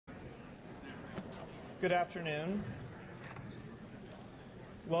Good afternoon.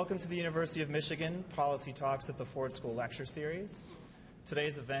 Welcome to the University of Michigan Policy Talks at the Ford School Lecture Series.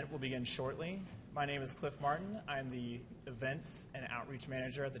 Today's event will begin shortly. My name is Cliff Martin. I'm the Events and Outreach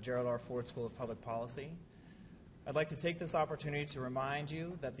Manager at the Gerald R. Ford School of Public Policy. I'd like to take this opportunity to remind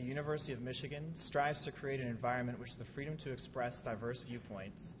you that the University of Michigan strives to create an environment which the freedom to express diverse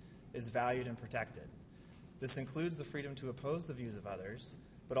viewpoints is valued and protected. This includes the freedom to oppose the views of others,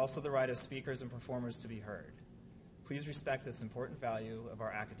 but also the right of speakers and performers to be heard. Please respect this important value of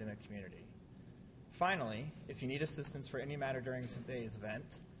our academic community. Finally, if you need assistance for any matter during today's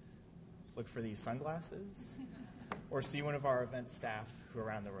event, look for these sunglasses or see one of our event staff who are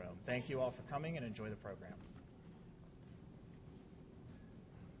around the room. Thank you all for coming and enjoy the program.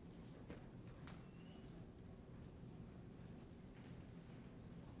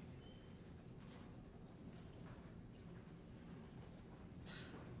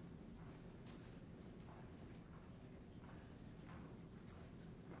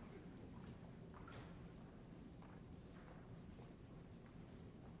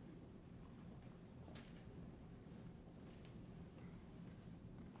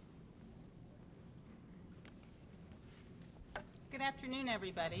 Good afternoon,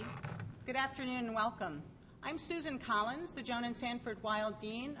 everybody. Good afternoon and welcome. I'm Susan Collins, the Joan and Sanford Weill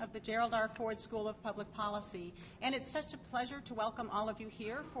Dean of the Gerald R. Ford School of Public Policy, and it's such a pleasure to welcome all of you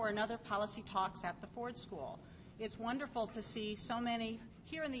here for another Policy Talks at the Ford School. It's wonderful to see so many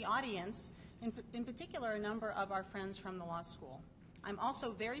here in the audience, in particular a number of our friends from the law school. I'm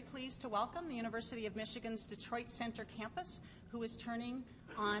also very pleased to welcome the University of Michigan's Detroit Center campus, who is turning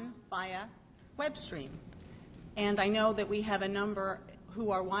on via web stream. And I know that we have a number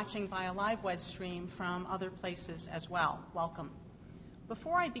who are watching via live web stream from other places as well. Welcome.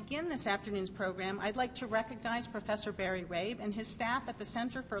 Before I begin this afternoon's program, I'd like to recognize Professor Barry Rabe and his staff at the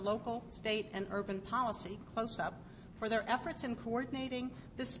Center for Local, State, and Urban Policy, CLOSUP, for their efforts in coordinating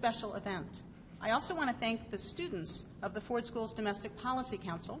this special event. I also want to thank the students of the Ford School's Domestic Policy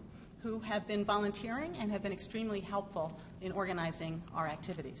Council, who have been volunteering and have been extremely helpful in organizing our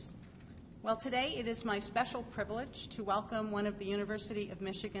activities. Well, today it is my special privilege to welcome one of the University of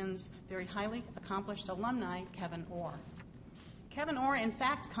Michigan's very highly accomplished alumni, Kevyn Orr. Kevyn Orr, in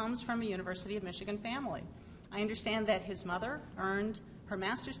fact, comes from a University of Michigan family. I understand that his mother earned her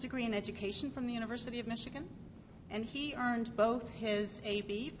master's degree in education from the University of Michigan, and he earned both his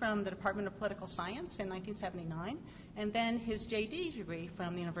AB from the Department of Political Science in 1979 and then his JD degree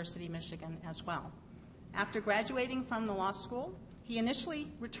from the University of Michigan as well. After graduating from the law school, he initially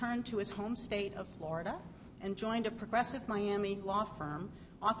returned to his home state of Florida and joined a progressive Miami law firm,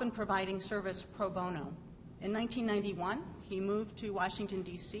 often providing service pro bono. In 1991, he moved to Washington,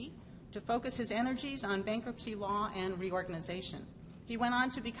 D.C. to focus his energies on bankruptcy law and reorganization. He went on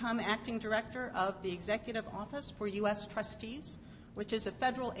to become acting director of the Executive Office for U.S. Trustees, which is a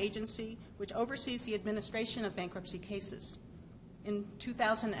federal agency which oversees the administration of bankruptcy cases. In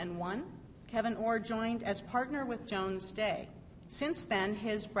 2001, Kevyn Orr joined as partner with Jones Day. Since then,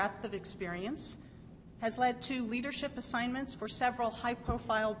 his breadth of experience has led to leadership assignments for several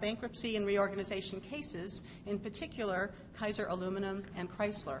high-profile bankruptcy and reorganization cases, in particular Kaiser Aluminum and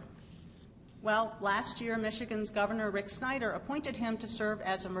Chrysler. Well, last year, Michigan's Governor Rick Snyder appointed him to serve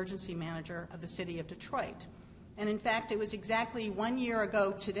as emergency manager of the city of Detroit. And in fact, it was exactly 1 year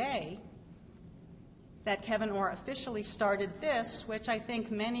ago today that Kevyn Orr officially started this, which I think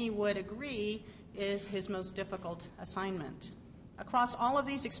many would agree is his most difficult assignment. Across all of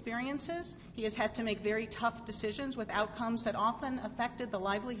these experiences, he has had to make very tough decisions with outcomes that often affected the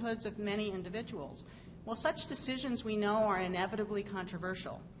livelihoods of many individuals. Well, such decisions we know are inevitably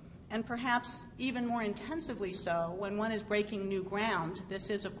controversial, and perhaps even more intensively so when one is breaking new ground. This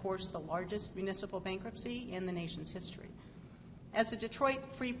is, of course, the largest municipal bankruptcy in the nation's history. As the Detroit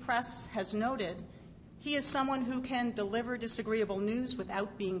Free Press has noted, he is someone who can deliver disagreeable news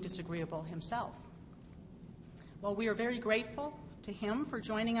without being disagreeable himself. Well, we are very grateful to him for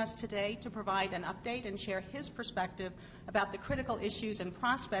joining us today to provide an update and share his perspective about the critical issues and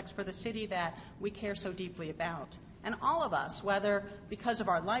prospects for the city that we care so deeply about. And all of us, whether because of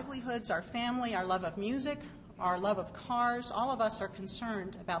our livelihoods, our family, our love of music, our love of cars, all of us are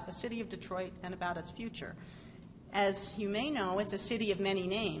concerned about the city of Detroit and about its future. As you may know, it's a city of many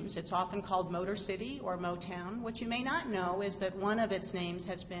names. It's often called Motor City or Motown. What you may not know is that one of its names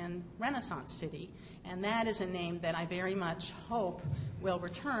has been Renaissance City, and that is a name that I very much hope will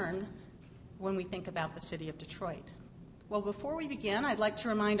return when we think about the city of Detroit. Well, before we begin, I'd like to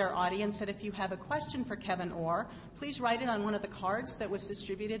remind our audience that if you have a question for Kevyn Orr, please write it on one of the cards that was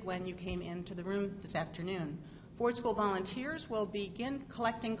distributed when you came into the room this afternoon. Ford School volunteers will begin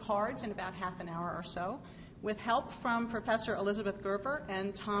collecting cards in about half an hour or so, with help from Professor Elizabeth Gerver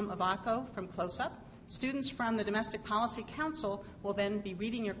and Tom Avaco from Close Up. Students from the Domestic Policy Council will then be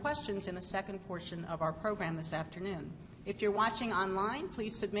reading your questions in the second portion of our program this afternoon. If you're watching online,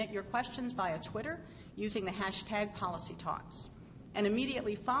 please submit your questions via Twitter using the hashtag PolicyTalks. And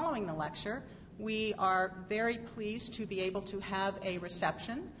immediately following the lecture, we are very pleased to be able to have a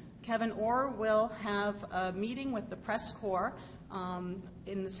reception. Kevyn Orr will have a meeting with the press corps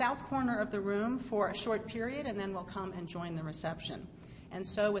in the south corner of the room for a short period, and then will come and join the reception. And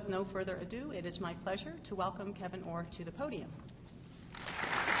so, with no further ado, it is my pleasure to welcome Kevyn Orr to the podium.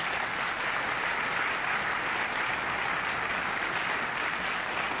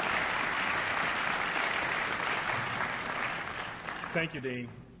 Thank you, Dean,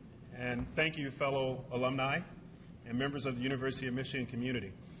 and thank you, fellow alumni and members of the University of Michigan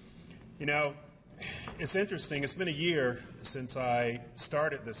community. You know, it's interesting. It's been a year since I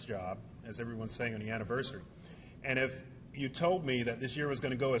started this job, as everyone's saying, on the anniversary. And if you told me that this year was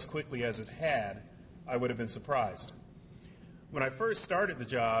going to go as quickly as it had, I would have been surprised. When I first started the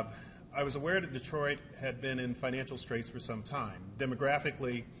job, I was aware that Detroit had been in financial straits for some time.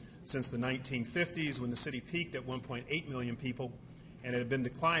 Demographically, since the 1950s, when the city peaked at 1.8 million people, and it had been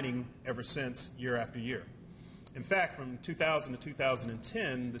declining ever since, year after year. In fact, from 2000 to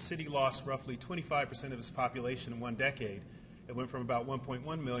 2010, the city lost roughly 25% of its population in one decade. It went from about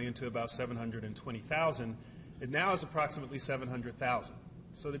 1.1 million to about 720,000. It now is approximately 700,000.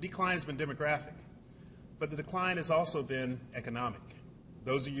 So the decline has been demographic. But the decline has also been economic.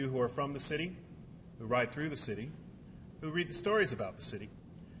 Those of you who are from the city, who ride through the city, who read the stories about the city,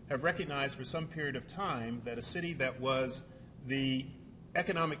 have recognized for some period of time that a city that was the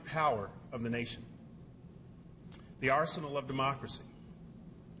economic power of the nation, the arsenal of democracy,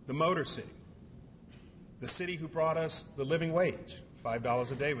 the Motor City, the city who brought us the living wage,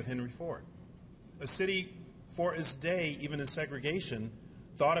 $5 a day with Henry Ford, a city for its day, even in segregation,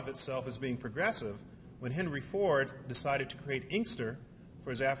 thought of itself as being progressive when Henry Ford decided to create Inkster for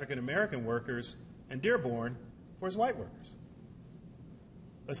his African-American workers and Dearborn for his white workers.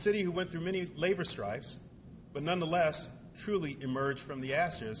 A city who went through many labor strifes, but nonetheless truly emerged from the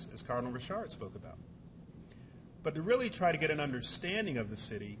ashes, as Cardinal Richard spoke about. But to really try to get an understanding of the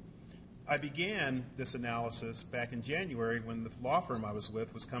city, I began this analysis back in January when the law firm I was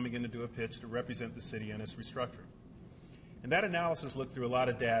with was coming in to do a pitch to represent the city in its restructuring. And that analysis looked through a lot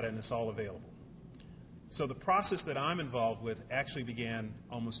of data, and it's all available. So the process that I'm involved with actually began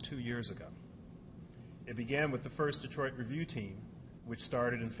almost 2 years ago. It began with the first Detroit review team, which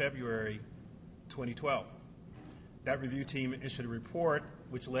started in February 2012. That review team issued a report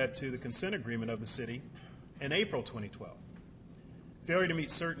which led to the consent agreement of the city in April 2012. Failure to meet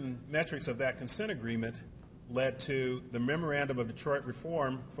certain metrics of that consent agreement led to the Memorandum of Detroit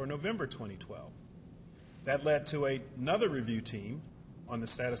Reform for November 2012. That led to another review team on the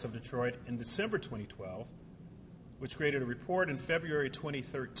status of Detroit in December 2012, which created a report in February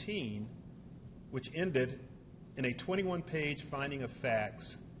 2013, which ended in a 21-page finding of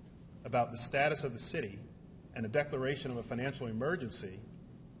facts about the status of the city and a declaration of a financial emergency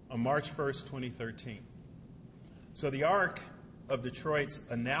on March 1st, 2013. So the arc of Detroit's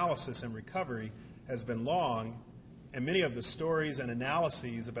analysis and recovery has been long, and many of the stories and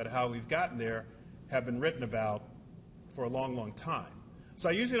analyses about how we've gotten there have been written about for a long, long time. So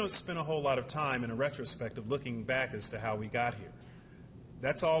I usually don't spend a whole lot of time in a retrospective looking back as to how we got here.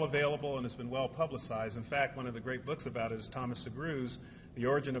 That's all available and it's been well publicized. In fact, one of the great books about it is Thomas Segru's The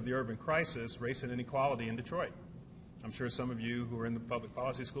Origin of the Urban Crisis, Race and Inequality in Detroit. I'm sure some of you who are in the public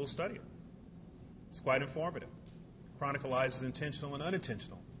policy school study it. It's quite informative. Chronicalizes intentional and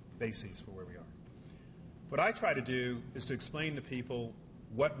unintentional bases for where we are. What I try to do is to explain to people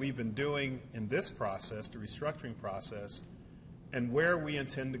what we've been doing in this process, the restructuring process, and where we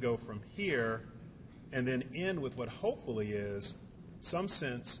intend to go from here, and then end with what hopefully is some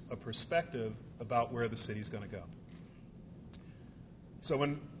sense of perspective about where the city's going to go. So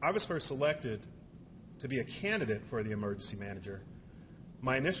when I was first selected to be a candidate for the emergency manager,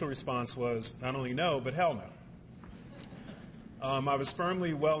 my initial response was not only no, but hell no. I was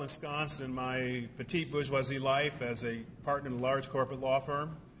firmly well ensconced in my petite bourgeoisie life as a partner in a large corporate law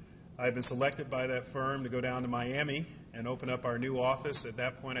firm. I had been selected by that firm to go down to Miami and open up our new office. At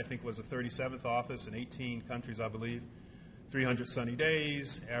that point, I think it was the 37th office in 18 countries, I believe. 300 sunny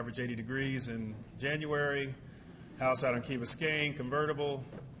days, average 80 degrees in January, house out on Key Biscayne, convertible.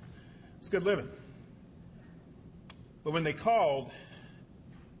 It's good living. But when they called,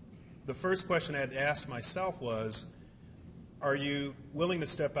 the first question I had to ask myself was, are you willing to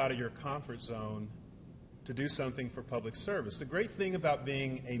step out of your comfort zone to to do something for public service. The great thing about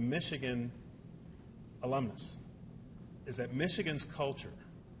being a Michigan alumnus is that Michigan's culture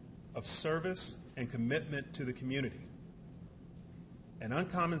of service and commitment to the community, an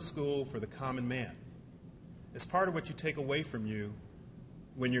uncommon school for the common man, is part of what you take away from you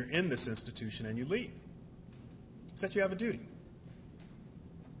when you're in this institution and you leave. It's that you have a duty,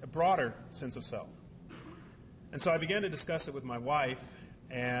 a broader sense of self. And so I began to discuss it with my wife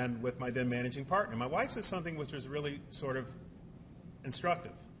and with my then managing partner. My wife said something which was really sort of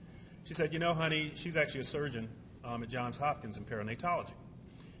instructive. She said, you know, honey, she's actually a surgeon at Johns Hopkins in perinatology.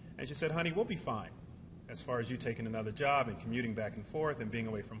 And she said, honey, we'll be fine as far as you taking another job and commuting back and forth and being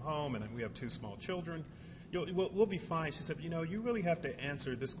away from home, and we have 2 small children. We'll be fine. She said, you know, you really have to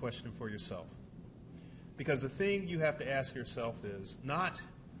answer this question for yourself. Because the thing you have to ask yourself is not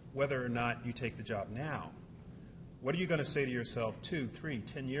whether or not you take the job now. What are you going to say to yourself 2, 3,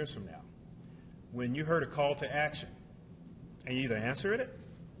 10 years from now when you heard a call to action and you either answered it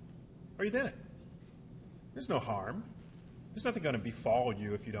or you didn't? There's no harm. There's nothing going to befall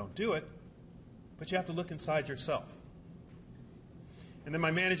you if you don't do it, but you have to look inside yourself. And then my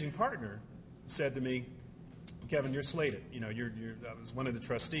managing partner said to me, Kevin, you're slated. You know, I was one of the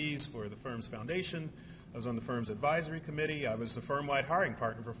trustees for the firm's foundation. I was on the firm's advisory committee. I was the firm-wide hiring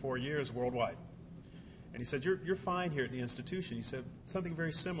partner for 4 years worldwide. And he said, you're fine here at the institution. He said something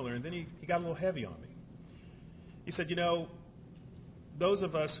very similar, and then he got a little heavy on me. He said, you know, those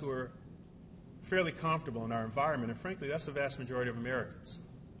of us who are fairly comfortable in our environment, and frankly, that's the vast majority of Americans.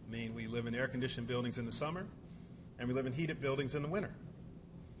 I mean, we live in air-conditioned buildings in the summer, and we live in heated buildings in the winter.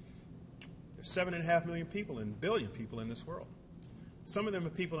 There's 7.5 million people and billion people in this world. Some of them are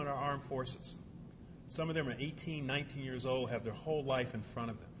people in our armed forces. Some of them are 18, 19 years old, have their whole life in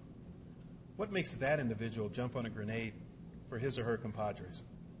front of them. What makes that individual jump on a grenade for his or her compadres?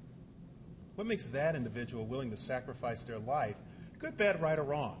 What makes that individual willing to sacrifice their life, good, bad, right, or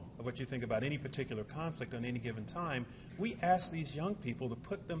wrong, of what you think about any particular conflict on any given time? We ask these young people to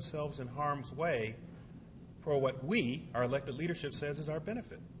put themselves in harm's way for what we, our elected leadership, says is our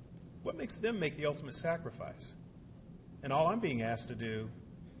benefit. What makes them make the ultimate sacrifice? And all I'm being asked to do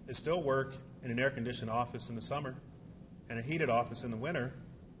is still work in an air-conditioned office in the summer and a heated office in the winter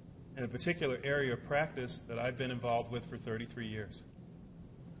in a particular area of practice that I've been involved with for 33 years.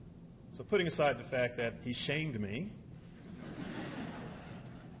 So putting aside the fact that he shamed me,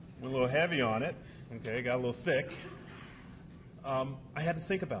 went a little heavy on it, okay, got a little thick, I had to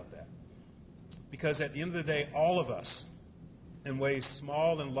think about that. Because at the end of the day, all of us, in ways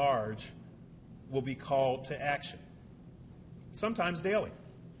small and large, will be called to action. Sometimes daily.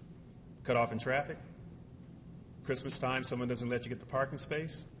 Cut off in traffic. Christmas time, someone doesn't let you get the parking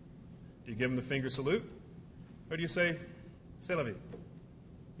space. Do you give them the finger salute? Or do you say, c'est la vie?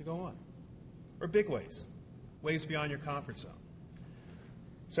 You go on. Or big ways. Ways beyond your comfort zone.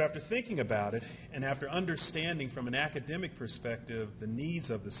 So after thinking about it, and after understanding from an academic perspective the needs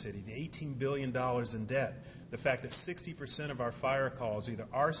of the city, the $18 billion in debt, the fact that 60% of our fire calls are either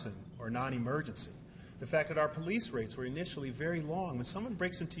arson or non-emergency, the fact that our police rates were initially very long. When someone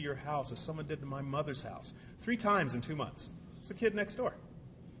breaks into your house, as someone did to my mother's house, 3 times in 2 months, it's a kid next door.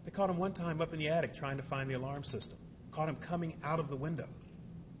 They caught him one time up in the attic trying to find the alarm system. Caught him coming out of the window.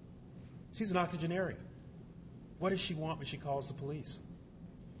 She's an octogenarian. What does she want when she calls the police?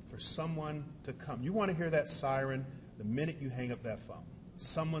 For someone to come. You want to hear that siren the minute you hang up that phone.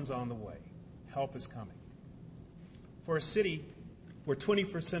 Someone's on the way. Help is coming. For a city where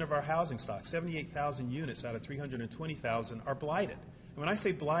 20% of our housing stock, 78,000 units out of 320,000, are blighted. And when I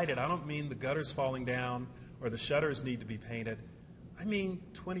say blighted, I don't mean the gutters falling down or the shutters need to be painted. I mean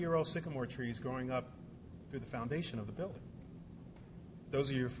 20-year-old sycamore trees growing up through the foundation of the building.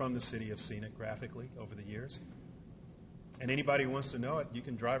 Those of you who are from the city have seen it graphically over the years. And anybody who wants to know it, you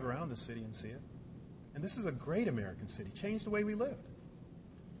can drive around the city and see it. And this is a great American city. Changed the way we lived.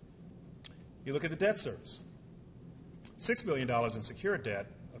 You look at the debt service. $6 billion in secured debt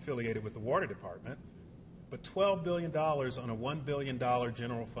affiliated with the water department, but $12 billion on a $1 billion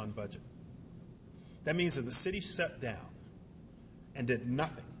general fund budget. That means that the city shut down and did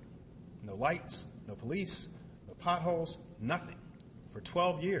nothing. No lights, no police, no potholes, nothing. For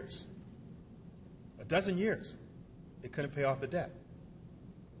 12 years. A dozen years. It couldn't pay off the debt.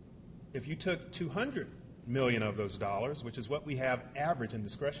 If you took $200 million of those dollars, which is what we have average in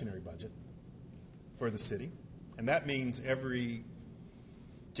discretionary budget for the city, and that means every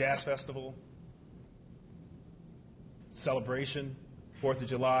jazz festival, celebration, 4th of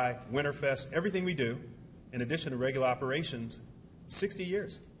July, Winterfest, everything we do, in addition to regular operations, 60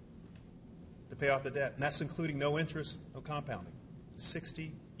 years to pay off the debt. And that's including no interest, no compounding.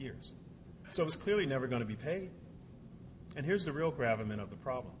 60 years. So it was clearly never going to be paid. And here's the real gravamen of the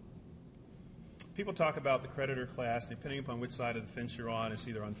problem. People talk about the creditor class, and depending upon which side of the fence you're on, it's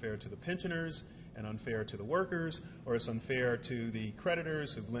either unfair to the pensioners and unfair to the workers, or it's unfair to the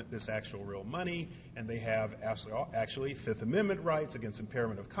creditors who've lent this actual real money, and they have actually Fifth Amendment rights against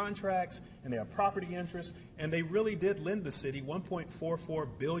impairment of contracts, and they have property interests, and they really did lend the city $1.44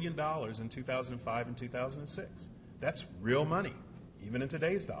 billion in 2005 and 2006. That's real money, even in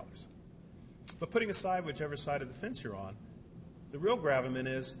today's dollars. But putting aside whichever side of the fence you're on, the real gravamen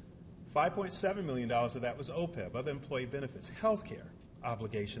is $5.7 million of that was OPEB, other employee benefits, health care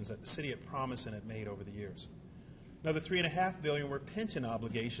obligations that the city had promised and had made over the years. Another $3.5 billion were pension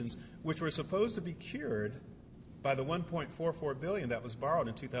obligations, which were supposed to be cured by the $1.44 billion that was borrowed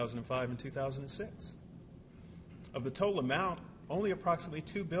in 2005 and 2006. Of the total amount, only approximately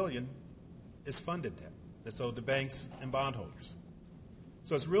 $2 billion is funded debt that's owed to banks and bondholders.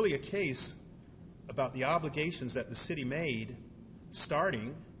 So it's really a case about the obligations that the city made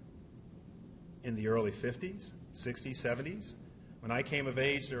starting in the early 50s, 60s, 70s. When I came of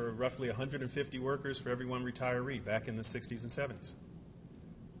age, there were roughly 150 workers for every one retiree back in the 60s and 70s.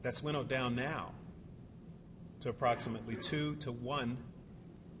 That's winnowed down now to approximately 2 to 1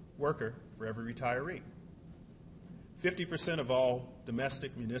 worker for every retiree. 50% of all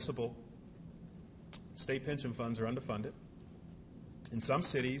domestic, municipal, state pension funds are underfunded. In some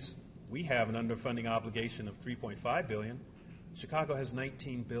cities, we have an underfunding obligation of $3.5 billion. Chicago has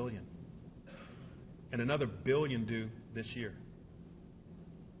 $19 billion, and another billion due this year.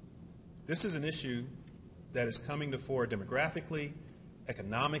 This is an issue that is coming to fore demographically,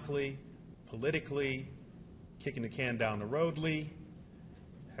 economically, politically, kicking the can down the roadly,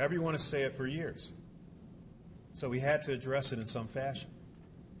 however you want to say it, for years. So we had to address it in some fashion.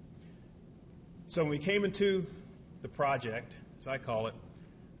 So when we came into the project, as I call it,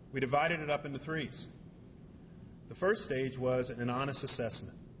 we divided it up into threes. The first stage was an honest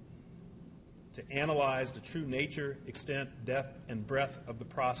assessment to analyze the true nature, extent, depth, and breadth of the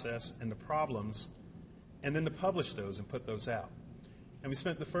process and the problems, and then to publish those and put those out. And we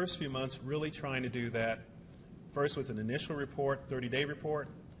spent the first few months really trying to do that, first with an initial report, 30-day report,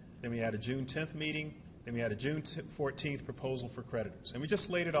 then we had a June 10th meeting, then we had a June 14th proposal for creditors. And we just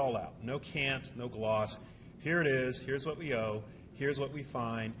laid it all out. No cant, no gloss. Here it is. Here's what we owe. Here's what we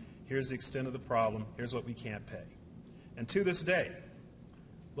find. Here's the extent of the problem. Here's what we can't pay. And to this day,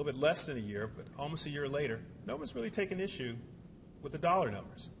 a little bit less than a year, but almost a year later, no one's really taken issue with the dollar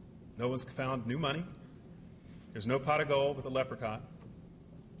numbers. No one's found new money. There's no pot of gold with a leprechaun.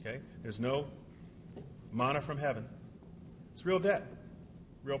 Okay? There's no manna from heaven. It's real debt,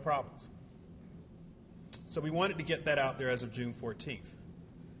 real problems. So we wanted to get that out there as of June 14th.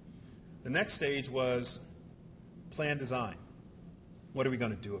 The next stage was plan design. What are we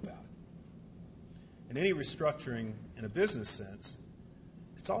going to do about it? In any restructuring in a business sense,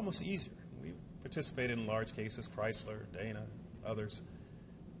 it's almost easier. We participated in large cases, Chrysler, Dana, others.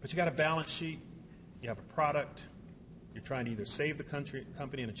 But you got a balance sheet, you have a product, you're trying to either save the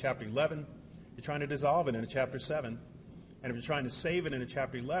company in a Chapter 11, you're trying to dissolve it in a Chapter 7, and if you're trying to save it in a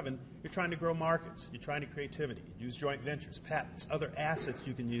Chapter 11, you're trying to grow markets, you're trying to creativity, use joint ventures, patents, other assets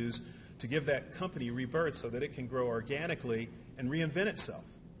you can use to give that company rebirth so that it can grow organically and reinvent itself.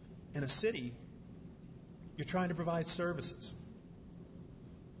 In a city, you're trying to provide services.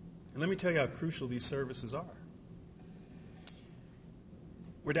 And let me tell you how crucial these services are.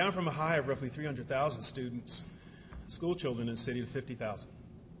 We're down from a high of roughly 300,000 students, school children in the city, to 50,000.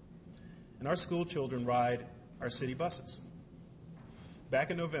 And our school children ride our city buses.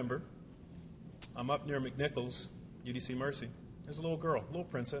 Back in November, I'm up near McNichols, UDC Mercy. There's a little girl, a little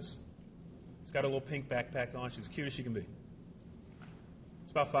princess. She's got a little pink backpack on. She's as cute as she can be.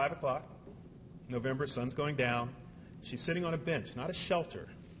 It's about 5 o'clock. November, sun's going down. She's sitting on a bench, not a shelter,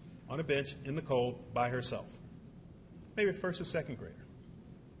 on a bench in the cold by herself. Maybe a first or second grader.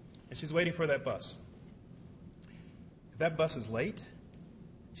 And she's waiting for that bus. If that bus is late,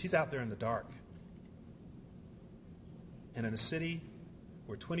 she's out there in the dark. And in a city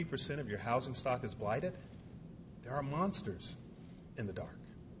where 20% of your housing stock is blighted, there are monsters in the dark.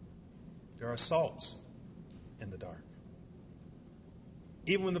 There are assaults in the dark.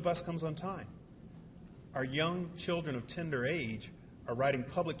 Even when the bus comes on time, our young children of tender age are riding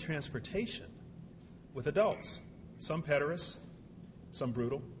public transportation with adults, some pederasts, some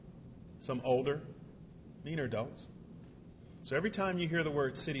brutal, some older, meaner adults. So every time you hear the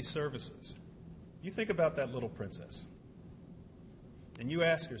word city services, you think about that little princess. And you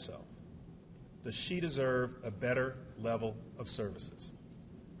ask yourself, does she deserve a better level of services?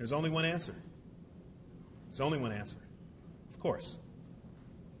 There's only one answer. There's only one answer. Of course.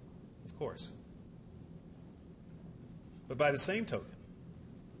 Of course. But by the same token,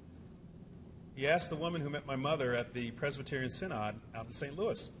 he asked the woman who met my mother at the Presbyterian Synod out in St.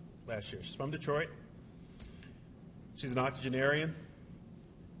 Louis last year. She's from Detroit. She's an octogenarian.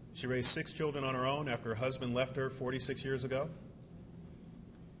 She raised 6 children on her own after her husband left her 46 years ago.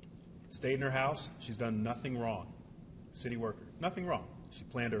 Stayed in her house. She's done nothing wrong. City worker. Nothing wrong. She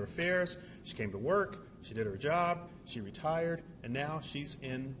planned her affairs. She came to work. She did her job. She retired. And now she's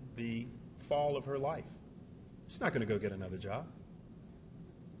in the fall of her life. She's not going to go get another job.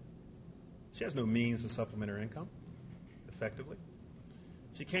 She has no means to supplement her income effectively.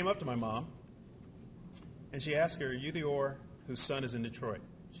 She came up to my mom, and she asked her, "Are you the Orr whose son is in Detroit?"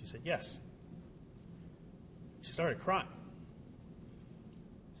 She said, "Yes." She started crying.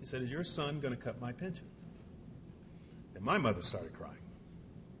 She said, "Is your son going to cut my pension?" Then my mother started crying.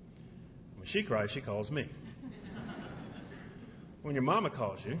 When she cries, she calls me. When your mama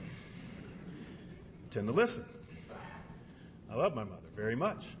calls you, you tend to listen. I love my mother very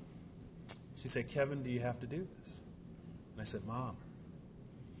much. She said, "Kevin, do you have to do this?" And I said, "Mom,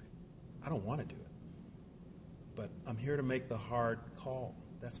 I don't want to do it, but I'm here to make the hard call.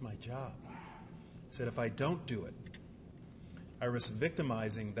 That's my job." I said, "If I don't do it, I risk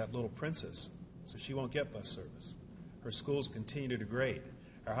victimizing that little princess so she won't get bus service. Her schools continue to degrade.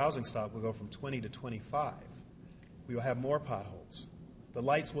 Our housing stock will go from 20 to 25. We will have more potholes. The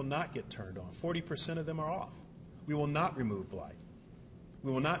lights will not get turned on. 40% of them are off. We will not remove blight.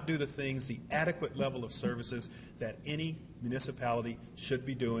 We will not do the things, the adequate level of services that any municipality should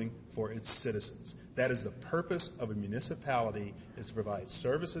be doing for its citizens. That is the purpose of a municipality, is to provide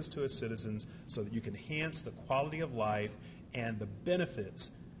services to its citizens so that you can enhance the quality of life and the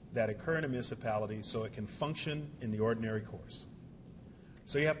benefits that occur in a municipality so it can function in the ordinary course.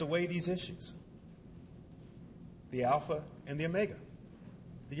 So you have to weigh these issues, the alpha and the omega,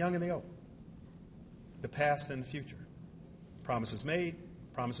 the young and the old, the past and the future. Promises made,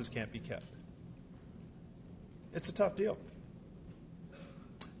 promises can't be kept. It's a tough deal.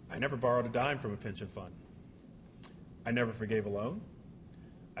 I never borrowed a dime from a pension fund. I never forgave a loan.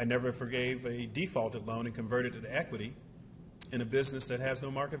 I never forgave a defaulted loan and converted it to equity in a business that has no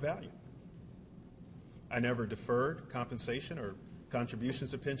market value. I never deferred compensation or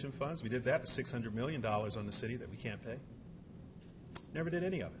contributions to pension funds. We did that to $600 million on the city that we can't pay. Never did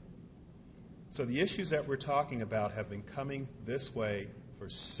any of it. So the issues that we're talking about have been coming this way for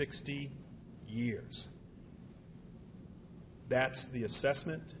 60 years. That's the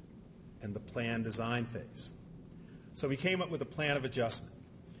assessment and the plan design phase. So we came up with a plan of adjustment.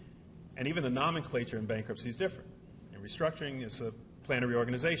 And even the nomenclature in bankruptcy is different. In restructuring, it's a plan of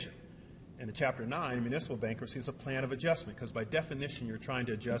reorganization. And in Chapter 9, municipal bankruptcy is a plan of adjustment, because by definition, you're trying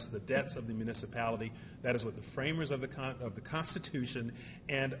to adjust the debts of the municipality. That is what the framers of the Constitution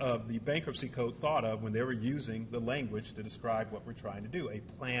and of the Bankruptcy Code thought of when they were using the language to describe what we're trying to do, a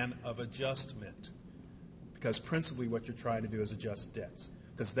plan of adjustment. Because principally what you're trying to do is adjust debts,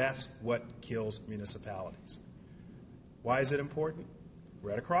 because that's what kills municipalities. Why is it important?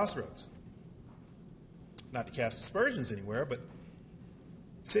 We're at a crossroads. Not to cast aspersions anywhere, but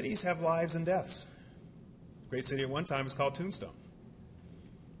cities have lives and deaths. Great city at one time was called Tombstone.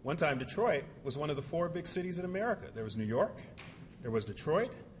 One time Detroit was one of the 4 big cities in America. There was New York, there was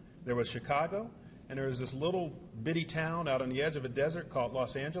Detroit, there was Chicago, and there was this little bitty town out on the edge of a desert called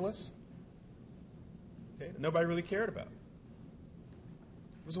Los Angeles, that nobody really cared about.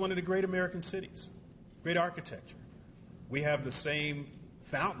 It was one of the great American cities, great architecture. We have the same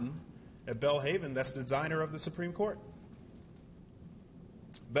fountain at Belle Haven that's the designer of the Supreme Court.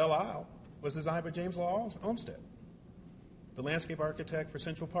 Belle Isle was designed by James Law Olmsted, the landscape architect for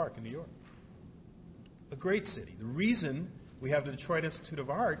Central Park in New York. A great city. The reason we have the Detroit Institute of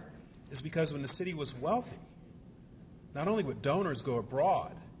Art is because when the city was wealthy, not only would donors go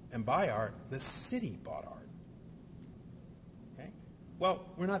abroad and buy art, the city bought art. Okay? Well,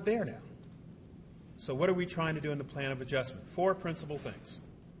 we're not there now. So what are we trying to do in the plan of adjustment? 4 principal things.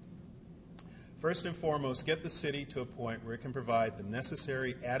 First and foremost, get the city to a point where it can provide the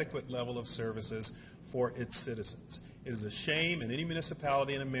necessary, adequate level of services for its citizens. It is a shame in any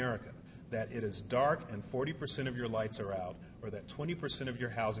municipality in America that it is dark and 40% of your lights are out, or that 20% of your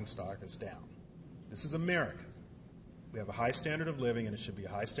housing stock is down. This is America. We have a high standard of living, and it should be a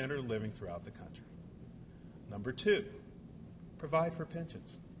high standard of living throughout the country. Number 2, provide for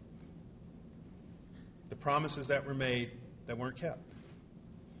pensions. The promises that were made that weren't kept.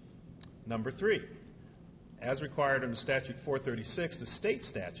 Number 3, as required under Statute 436, the state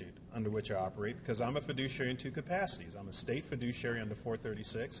statute under which I operate, because I'm a fiduciary in 2 capacities. I'm a state fiduciary under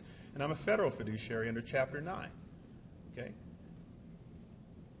 436, and I'm a federal fiduciary under Chapter 9. Okay?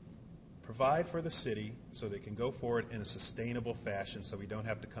 provide for the city so they can go forward in a sustainable fashion so we don't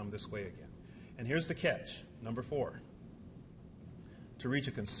have to come this way again. And here's the catch, number 4, to reach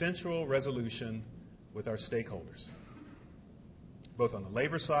a consensual resolution with our stakeholders, both on the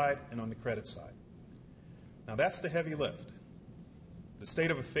labor side and on the credit side. Now that's the heavy lift. The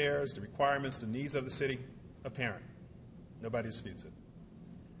state of affairs, the requirements, the needs of the city, apparent. Nobody disputes it.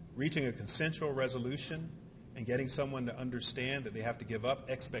 Reaching a consensual resolution and getting someone to understand that they have to give up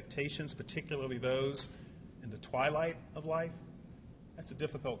expectations, particularly those in the twilight of life, that's a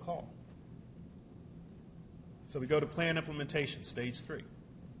difficult call. So we go to plan implementation, stage 3.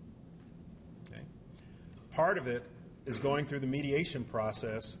 Okay? Part of it is going through the mediation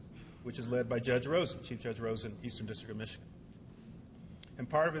process, which is led by Judge Rosen, Chief Judge Rosen, Eastern District of Michigan. And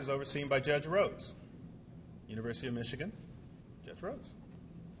part of it is overseen by Judge Rhodes, University of Michigan, Judge Rhodes.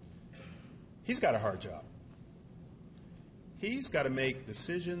 He's got a hard job. He's got to make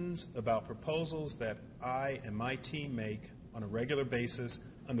decisions about proposals that I and my team make on a regular basis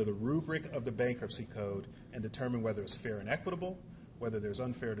under the rubric of the bankruptcy code and determine whether it's fair and equitable, whether there's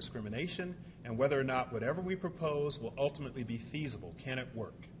unfair discrimination, and whether or not whatever we propose will ultimately be feasible. Can it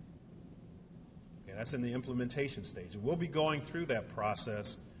work? Okay, that's in the implementation stage. We'll be going through that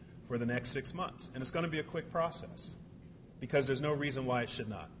process for the next 6 months, and it's going to be a quick process because there's no reason why it should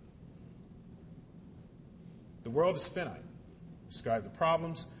not. The world is finite. Describe the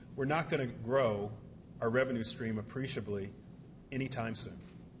problems. We're not going to grow our revenue stream appreciably anytime soon.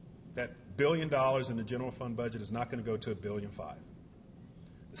 That $1 billion in the general fund budget is not going to go to $1.5 billion.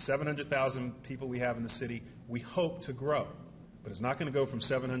 The 700,000 people we have in the city, we hope to grow, but it's not going to go from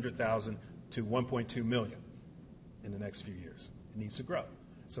 700,000 to 1.2 million in the next few years. It needs to grow.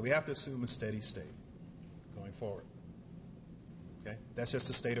 So we have to assume a steady state going forward. Okay? That's just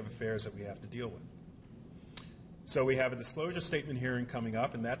the state of affairs that we have to deal with. So we have a disclosure statement hearing coming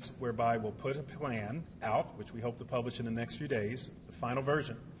up, and that's whereby we'll put a plan out, which we hope to publish in the next few days, the final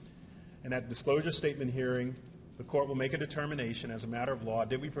version. And at disclosure statement hearing, the court will make a determination as a matter of law,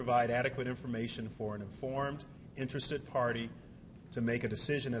 did we provide adequate information for an informed, interested party to make a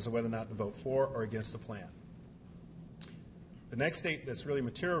decision as to whether or not to vote for or against the plan. The next date that's really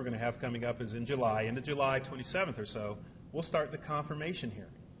material we're going to have coming up is in July, into July 27th or so, we'll start the confirmation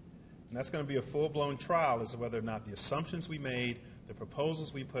hearing. And that's going to be a full-blown trial as to whether or not the assumptions we made, the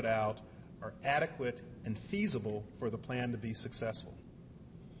proposals we put out, are adequate and feasible for the plan to be successful.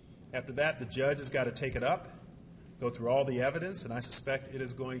 After that, the judge has got to take it up, go through all the evidence, and I suspect it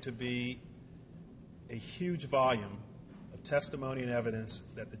is going to be a huge volume of testimony and evidence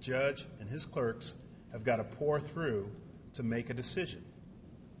that the judge and his clerks have got to pour through to make a decision.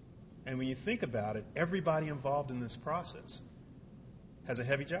 And when you think about it, everybody involved in this process has a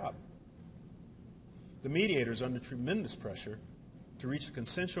heavy job. The mediators are under tremendous pressure to reach a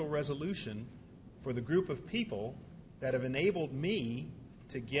consensual resolution for the group of people that have enabled me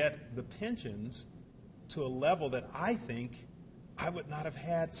to get the pensions to a level that I think I would not have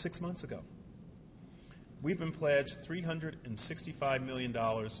had 6 months ago. We've been pledged $365 million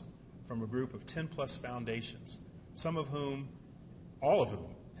from a group of 10-plus foundations, some of whom, all of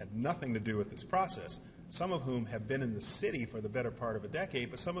whom, had nothing to do with this process, some of whom have been in the city for the better part of a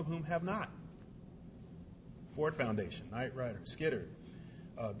decade, but some of whom have not. Ford Foundation, Knight Ridder, Skidder,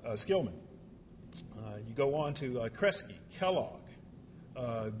 Skillman. You go on to Kresge, Kellogg,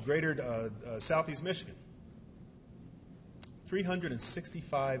 Greater Southeast Michigan.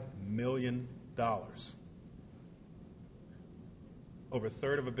 $365 million. Over a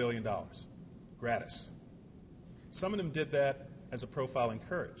third of $1 billion. Gratis. Some of them did that as a profile in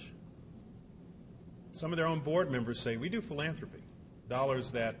courage. Some of their own board members say, we do philanthropy,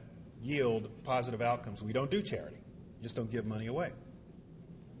 dollars that yield positive outcomes. We don't do charity. We just don't give money away.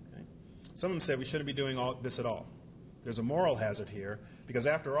 Okay? Some of them said we shouldn't be doing all this at all. There's a moral hazard here because,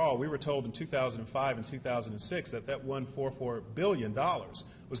 after all, we were told in 2005 and 2006 that $1.44 billion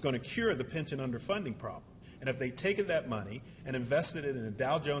was going to cure the pension underfunding problem. And if they'd taken that money and invested it in a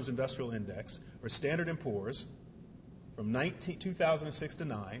Dow Jones Industrial Index or Standard & Poor's from 2006 to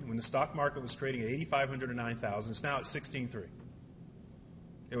 9, when the stock market was trading at 8,500 or 9,000, it's now at 16,300.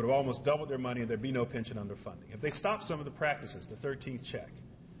 It would have almost doubled their money and there'd be no pension underfunding. If they stopped some of the practices, the 13th check,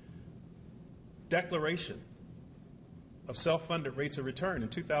 declaration of self-funded rates of return. In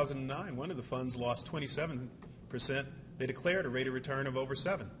 2009, one of the funds lost 27%. They declared a rate of return of over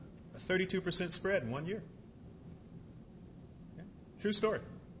 7%, a 32% spread in 1 year. Okay? True story.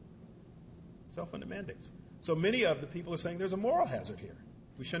 Self-funded mandates. So many of the people are saying there's a moral hazard here.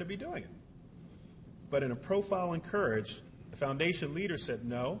 We shouldn't be doing it. But in a profile in courage, the foundation leader said,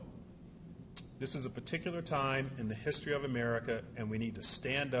 no, This is a particular time in the history of America, and we need to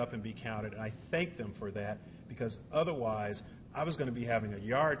stand up and be counted. And I thank them for that, because otherwise I was going to be having a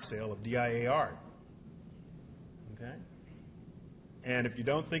yard sale of DIA art. Okay? And if you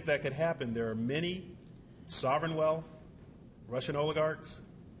don't think that could happen, there are many sovereign wealth, Russian oligarchs,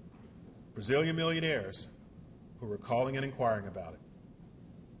 Brazilian millionaires who were calling and inquiring about it.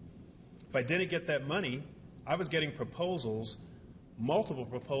 If I didn't get that money, I was getting proposals, multiple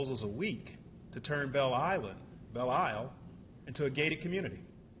proposals a week, to turn Belle Isle, into a gated community.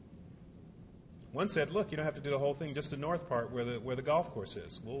 One said, look, you don't have to do the whole thing, just the north part where the golf course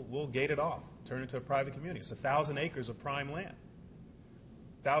is. We'll gate it off, turn it into a private community. It's 1,000 acres of prime land.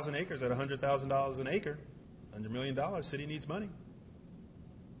 1,000 acres at $100,000 an acre, $100 million, city needs money.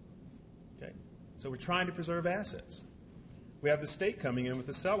 Okay? So we're trying to preserve assets. We have the state coming in with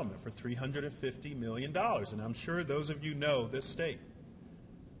a settlement for $350 million, and I'm sure those of you know this state.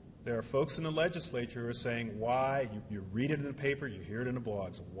 There are folks in the legislature who are saying, why, you read it in the paper, you hear it in the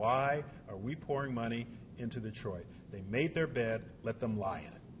blogs, why are we pouring money into Detroit? They made their bed, let them lie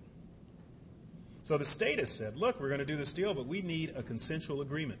in it. So the state has said, look, we're going to do this deal, but we need a consensual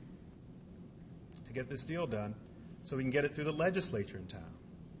agreement to get this deal done so we can get it through the legislature in town.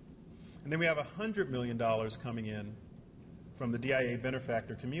 And then we have $100 million coming in from the DIA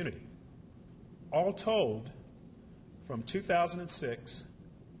benefactor community. All told, from 2006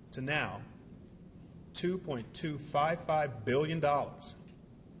 to now, $2.255 billion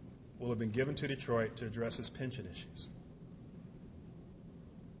will have been given to Detroit to address its pension issues.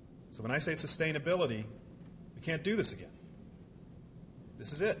 So when I say sustainability, we can't do this again.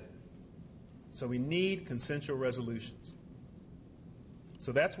 This is it. So we need consensual resolutions.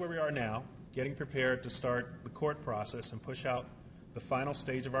 So that's where we are now, getting prepared to start the court process and push out the final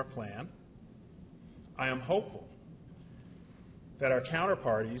stage of our plan. I am hopeful that our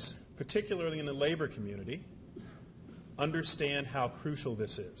counterparties, particularly in the labor community, understand how crucial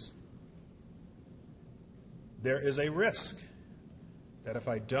this is. There is a risk that if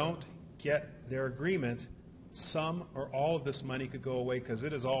I don't get their agreement, some or all of this money could go away, because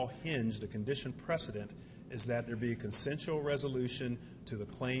it is all hinged, a condition precedent is that there be a consensual resolution to the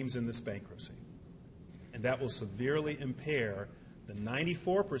claims in this bankruptcy. And that will severely impair the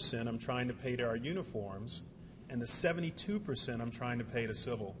 94% I'm trying to pay to our uniforms and the 72% I'm trying to pay to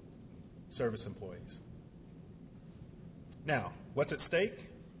civil service employees. Now, what's at stake?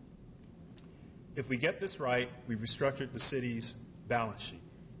 If we get this right, we've restructured the city's balance sheet.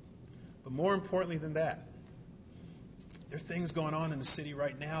 But more importantly than that, there are things going on in the city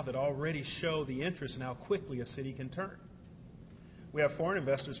right now that already show the interest in how quickly a city can turn. We have foreign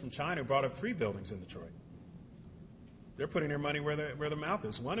investors from China who brought up 3 buildings in Detroit. They're putting their money where their mouth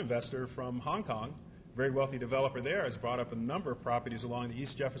is. One investor from Hong Kong, a very wealthy developer there, has brought up a number of properties along the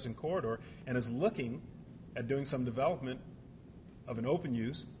East Jefferson corridor and is looking at doing some development of an open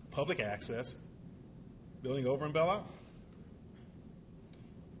use, public access building over in Belle Isle.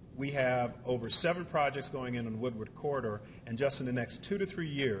 We have over 7 projects going in on the Woodward Corridor, and just in the next 2 to 3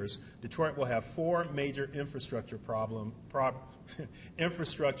 years, Detroit will have 4 major infrastructure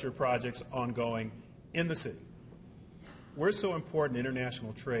projects ongoing in the city. We're so important in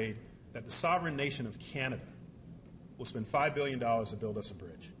international trade that the sovereign nation of Canada will spend $5 billion to build us a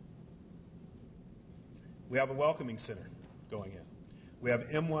bridge. We have a welcoming center going in. We have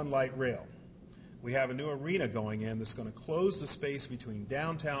M1 light rail. We have a new arena going in that's going to close the space between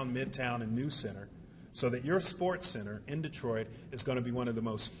downtown, midtown, and New Center so that your sports center in Detroit is going to be one of the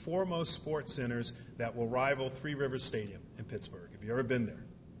most foremost sports centers that will rival Three Rivers Stadium in Pittsburgh. Have you ever been there?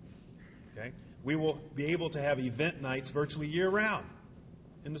 Okay? We will be able to have event nights virtually year-round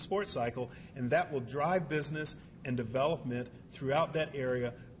in the sports cycle, and that will drive business and development throughout that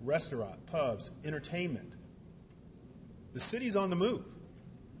area, restaurant, pubs, entertainment. The city's on the move.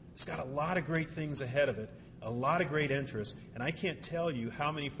 It's got a lot of great things ahead of it, a lot of great interest, and I can't tell you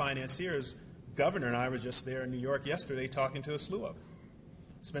how many financiers. The governor and I were just there in New York yesterday talking to a slew of them.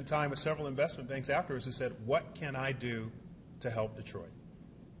 Spent time with several investment banks afterwards who said, what can I do to help Detroit?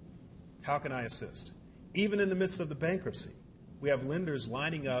 How can I assist? Even in the midst of the bankruptcy, we have lenders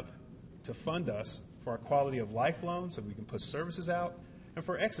lining up to fund us for our quality of life loans so we can put services out, and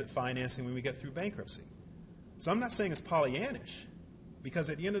for exit financing when we get through bankruptcy. So I'm not saying it's Pollyannish, because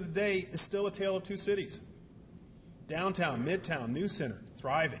at the end of the day, it's still a tale of 2 cities. Downtown, midtown, New Center,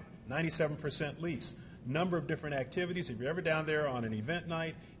 thriving, 97% lease, number of different activities. If you're ever down there on an event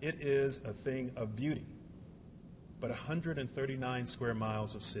night, it is a thing of beauty. But 139 square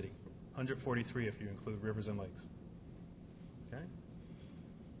miles of city, 143 if you include rivers and lakes. Okay?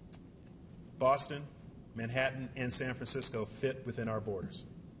 Boston, Manhattan, and San Francisco fit within our borders.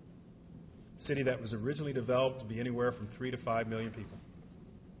 city that was originally developed to be anywhere from 3 to 5 million people.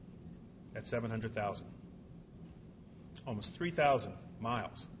 At 700,000. Almost 3,000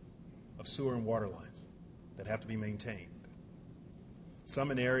 miles of sewer and water lines that have to be maintained. Some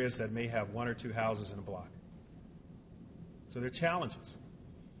in areas that may have 1 or 2 houses in a block. So there are challenges.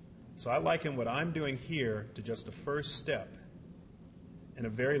 So I liken what I'm doing here to just the first step in a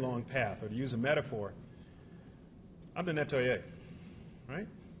very long path. Or to use a metaphor, I'm the nettoyer, right?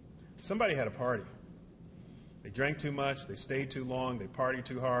 Somebody had a party. They drank too much, they stayed too long, they partied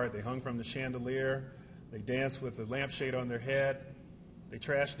too hard, they hung from the chandelier, they danced with the lampshade on their head, they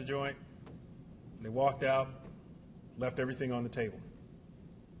trashed the joint, and they walked out, left everything on the table.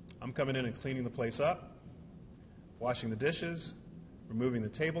 I'm coming in and cleaning the place up, washing the dishes, removing the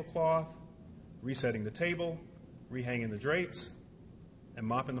tablecloth, resetting the table, rehanging the drapes, and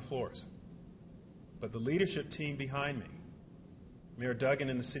mopping the floors. But the leadership team behind me, Mayor Duggan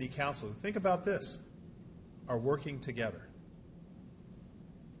and the City Council, think about this, are working together.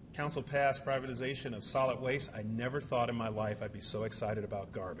 Council passed privatization of solid waste. I never thought in my life I'd be so excited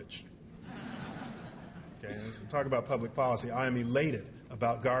about garbage. Okay, let's talk about public policy. I am elated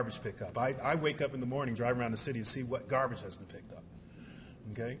about garbage pickup. I wake up in the morning, drive around the city to see what garbage has been picked up.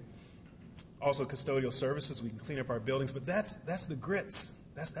 Okay? Also custodial services, we can clean up our buildings, but that's the grits.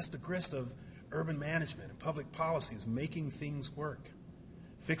 That's the grist of urban management and public policy, is making things work,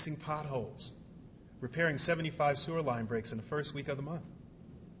 fixing potholes, repairing 75 sewer line breaks in the first week of the month.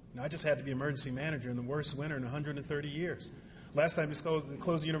 Now, I just had to be emergency manager in the worst winter in 130 years. Last time we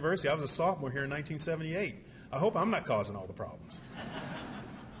closed the university, I was a sophomore here in 1978. I hope I'm not causing all the problems.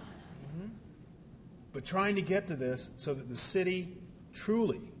 But trying to get to this so that the city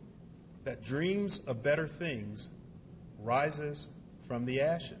truly, that dreams of better things, rises from the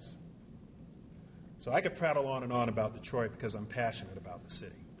ashes. So I could prattle on and on about Detroit because I'm passionate about the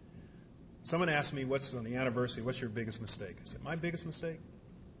city. Someone asked me, what's on the anniversary, what's your biggest mistake? I said, my biggest mistake?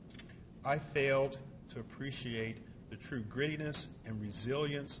 I failed to appreciate the true grittiness and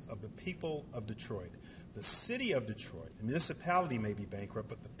resilience of the people of Detroit. The city of Detroit, the municipality may be bankrupt,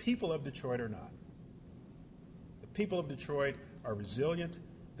 but the people of Detroit are not. The people of Detroit are resilient,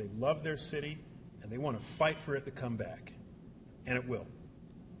 they love their city, and they want to fight for it to come back. And it will.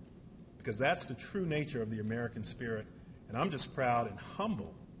 Because that's the true nature of the American spirit, and I'm just proud and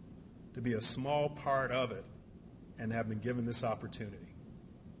humble to be a small part of it and have been given this opportunity.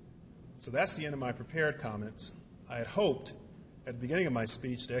 So that's the end of my prepared comments. I had hoped at the beginning of my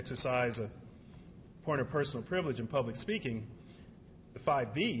speech to exercise a point of personal privilege in public speaking, the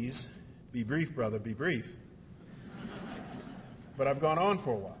 5 Bs, be brief, brother, be brief. But I've gone on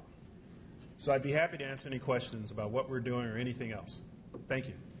for a while. So I'd be happy to answer any questions about what we're doing or anything else. Thank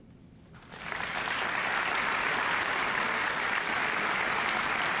you.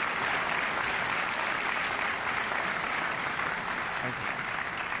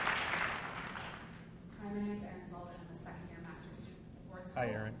 Hi,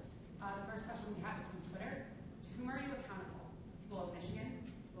 Aaron. The first question we have is from Twitter. To whom are you accountable? People of Michigan?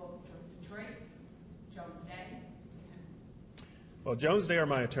 People of Detroit? Jones Day? To whom? Well, Jones Day are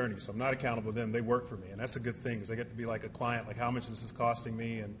my attorneys, so I'm not accountable to them. They work for me, and that's a good thing because I get to be like a client, like how much this is costing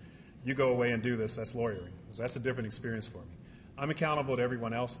me, and you go away and do this, that's lawyering. So that's a different experience for me. I'm accountable to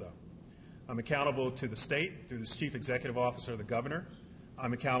everyone else, though. I'm accountable to the state through the chief executive officer, the governor.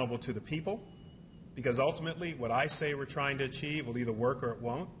 I'm accountable to the people. Because ultimately, what I say we're trying to achieve will either work or it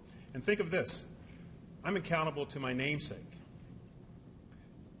won't. And think of this. I'm accountable to my namesake.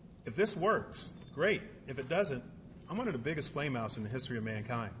 If this works, great. If it doesn't, I'm one of the biggest flameouts in the history of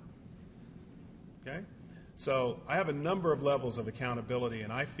mankind. Okay? So I have a number of levels of accountability,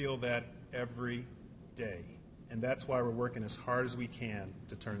 and I feel that every day. And that's why we're working as hard as we can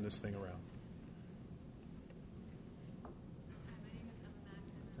to turn this thing around.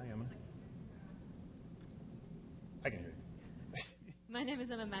 Hi, Emma. I can hear you. My name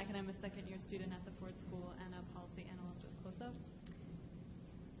is Emma Mack, and I'm a second-year student at the Ford School and a policy analyst with CLOSA.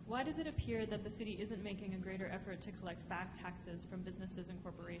 Why does it appear that the city isn't making a greater effort to collect back taxes from businesses and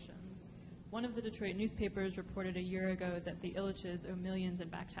corporations? One of the Detroit newspapers reported a year ago that the Illiches owe millions in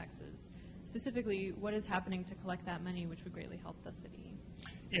back taxes. Specifically, what is happening to collect that money, which would greatly help the city?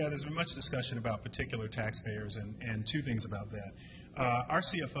 Yeah, there's been much discussion about particular taxpayers, and two things about that. Our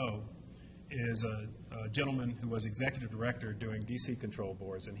CFO is a gentleman who was executive director doing DC control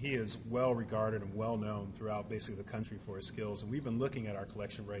boards, and he is well regarded and well known throughout basically the country for his skills, and we've been looking at our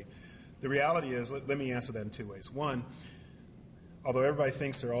collection rate. The reality is, let me answer that in 2 ways. One, although everybody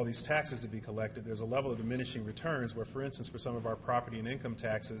thinks there are all these taxes to be collected, there's a level of diminishing returns where, for instance, for some of our property and income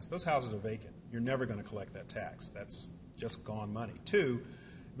taxes, those houses are vacant. You're never going to collect that tax. That's just gone money. Two,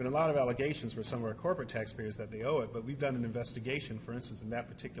 been a lot of allegations for some of our corporate taxpayers that they owe it, but we've done an investigation. For instance, in that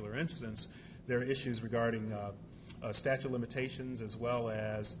particular instance, there are issues regarding statute of limitations as well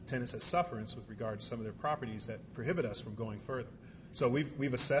as tenants at sufferance with regard to some of their properties that prohibit us from going further. So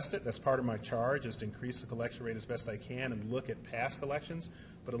we've assessed it. That's part of my charge, is to increase the collection rate as best I can and look at past collections,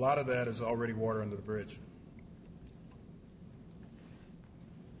 but a lot of that is already water under the bridge.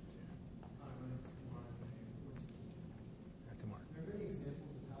 There are many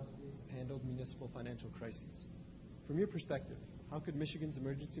examples of how states have handled municipal financial crises. From your perspective, how could Michigan's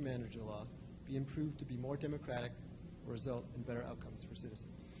emergency manager law be improved to be more democratic or result in better outcomes for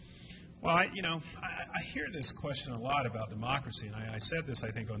citizens? Well, I hear this question a lot about democracy, and I said this, I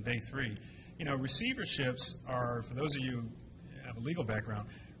think, on day 3. Receiverships are, for those of you who have a legal background,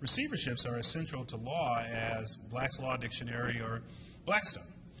 receiverships are as central to law as Black's Law Dictionary or Blackstone.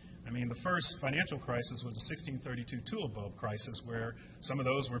 I mean, the first financial crisis was the 1632 tulip bulb crisis, where some of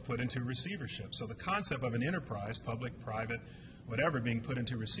those were put into receivership. So the concept of an enterprise, public, private, whatever, being put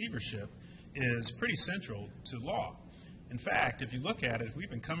into receivership is pretty central to law. In fact, if you look at it, if we've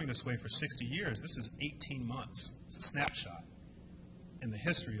been coming this way for 60 years, this is 18 months. It's a snapshot in the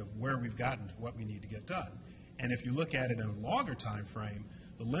history of where we've gotten to what we need to get done. And if you look at it in a longer time frame,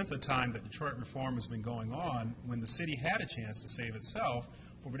 the length of time that Detroit reform has been going on, when the city had a chance to save itself,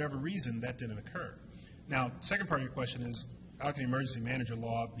 for whatever reason, that didn't occur. Now, the second part of your question is, how can the emergency manager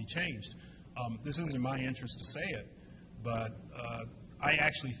law be changed? This isn't in my interest to say it, but I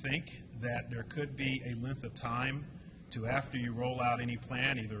actually think that there could be a length of time to, after you roll out any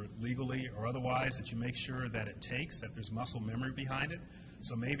plan, either legally or otherwise, that you make sure that it takes, that there's muscle memory behind it.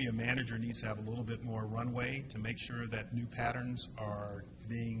 So maybe a manager needs to have a little bit more runway to make sure that new patterns are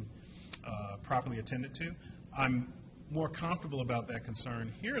being properly attended to. I'm more comfortable about that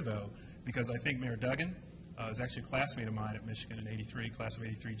concern here, though, because I think Mayor Duggan is actually a classmate of mine at Michigan in '83, class of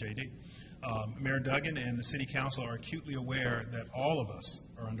 '83 JD. Mayor Duggan and the City Council are acutely aware that all of us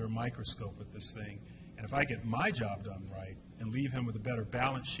are under a microscope with this thing. And if I get my job done right and leave him with a better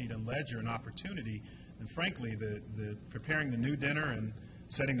balance sheet and ledger and opportunity, then frankly, the preparing the new dinner and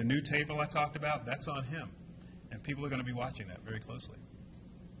setting the new table I talked about, that's on him. And people are going to be watching that very closely.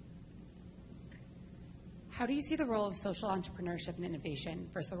 How do you see the role of social entrepreneurship and innovation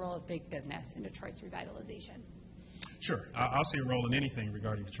versus the role of big business in Detroit's revitalization? Sure. I'll see a role in anything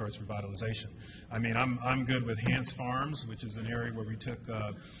regarding Detroit's revitalization. I mean, I'm good with Hans Farms, which is an area where we took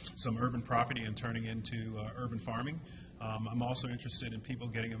some urban property and turning into urban farming. I'm also interested in people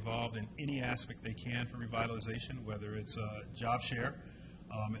getting involved in any aspect they can for revitalization, whether it's job share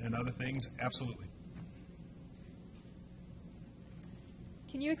and other things. Absolutely.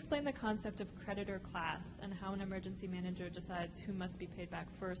 Can you explain the concept of creditor class and how an emergency manager decides who must be paid back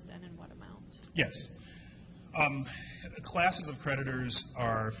first and in what amount? Yes. Classes of creditors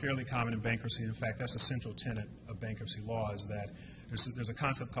are fairly common in bankruptcy. In fact, that's a central tenet of bankruptcy law, is that there's a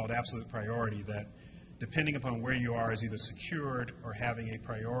concept called absolute priority that, depending upon where you are, is either secured or having a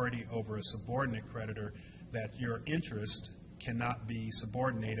priority over a subordinate creditor, that your interest cannot be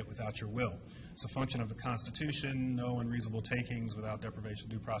subordinated without your will. It's a function of the Constitution, no unreasonable takings without deprivation of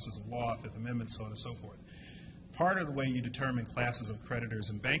due process of law, Fifth Amendment, so on and so forth. Part of the way you determine classes of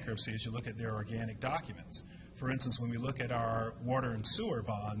creditors in bankruptcy is you look at their organic documents. For instance, when we look at our water and sewer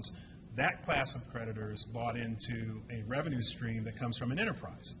bonds, that class of creditors bought into a revenue stream that comes from an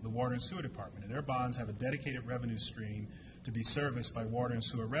enterprise, the Water and Sewer Department, and their bonds have a dedicated revenue stream to be serviced by water and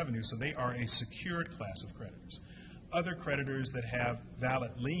sewer revenue, so they are a secured class of creditors. Other creditors that have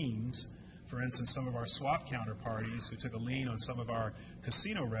valid liens, for instance, some of our swap counterparties who took a lien on some of our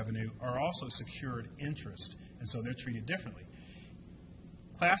casino revenue, are also secured interest, and so they're treated differently.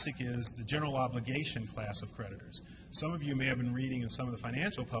 Classic is the general obligation class of creditors. Some of you may have been reading in some of the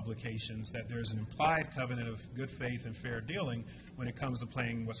financial publications that there's an implied covenant of good faith and fair dealing when it comes to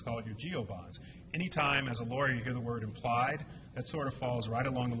playing what's called your GEO bonds. Anytime as a lawyer you hear the word implied, that sort of falls right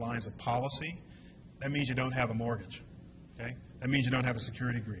along the lines of policy. That means you don't have a mortgage. Okay? That means you don't have a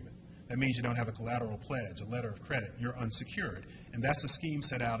security agreement. That means you don't have a collateral pledge, a letter of credit. You're unsecured. And that's the scheme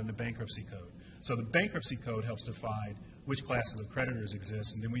set out in the bankruptcy code. So the bankruptcy code helps define which classes of creditors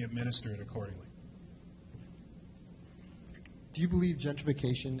exist, and then we administer it accordingly. Do you believe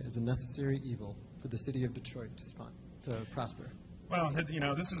gentrification is a necessary evil for the city of Detroit to prosper? Well,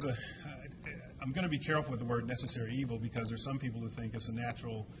 this is I'm going to be careful with the word necessary evil, because there's some people who think it's a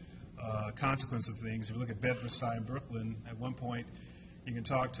natural consequence of things. If you look at Bedford-Stuyvesant in Brooklyn, at one point you can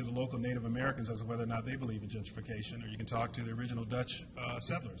talk to the local Native Americans as to whether or not they believe in gentrification, or you can talk to the original Dutch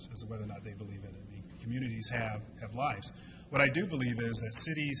settlers as to whether or not they believe in it. I mean, communities have lives. What I do believe is that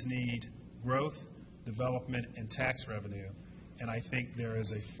cities need growth, development, and tax revenue, And I think there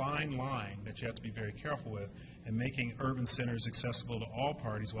is a fine line that you have to be very careful with in making urban centers accessible to all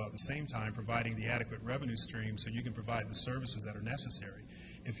parties while at the same time providing the adequate revenue stream so you can provide the services that are necessary.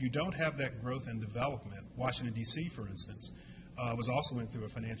 If you don't have that growth and development, Washington, D.C., for instance, also went through a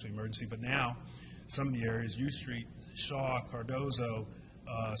financial emergency, but now some of the areas, U Street, Shaw, Cardozo,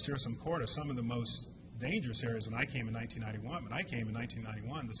 Circum Corda, some of the most dangerous areas when I came in 1991. When I came in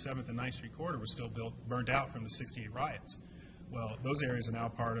 1991, the 7th and 9th Street corridor was still burned out from the 68 riots. Well, those areas are now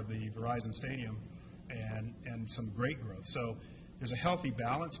part of the Verizon Stadium and some great growth. So there's a healthy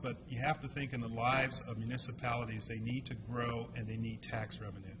balance, but you have to think in the lives of municipalities. They need to grow and they need tax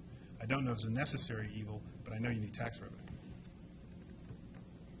revenue. I don't know if it's a necessary evil, but I know you need tax revenue.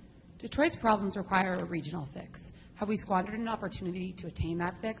 Detroit's problems require a regional fix. Have we squandered an opportunity to attain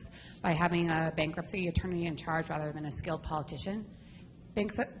that fix by having a bankruptcy attorney in charge rather than a skilled politician?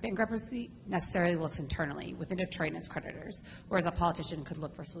 Bankruptcy necessarily looks internally within Detroit and its creditors, whereas a politician could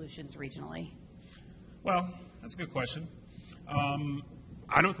look for solutions regionally. Well, that's a good question.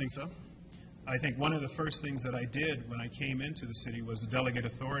 I don't think so. I think one of the first things that I did when I came into the city was to delegate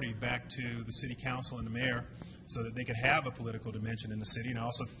authority back to the city council and the mayor so that they could have a political dimension in the city. And I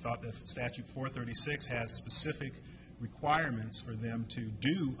also thought that Statute 436 has specific requirements for them to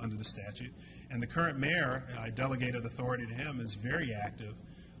do under the statute. And the current mayor, I delegated authority to him, is very active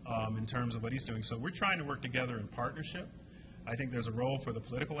in terms of what he's doing. So we're trying to work together in partnership. I think there's a role for the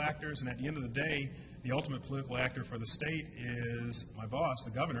political actors, and at the end of the day, the ultimate political actor for the state is my boss,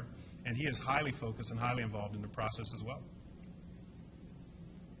 the governor, and he is highly focused and highly involved in the process as well.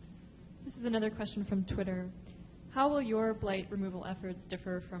 This is another question from Twitter. How will your blight removal efforts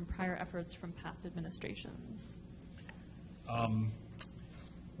differ from prior efforts from past administrations?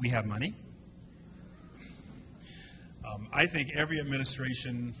 We have money. I think every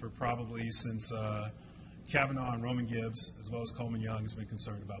administration for probably since Kevyn Orr and Roman Gibbs, as well as Coleman Young, has been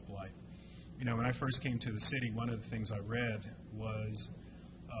concerned about blight. You know, when I first came to the city, one of the things I read was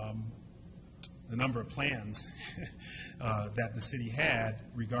the number of plans that the city had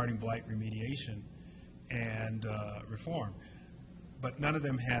regarding blight remediation and reform. But none of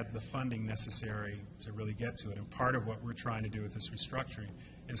them had the funding necessary to really get to it. And part of what we're trying to do with this restructuring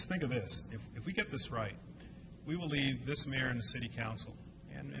is think of this. If we get this right, we will leave this mayor and the city council,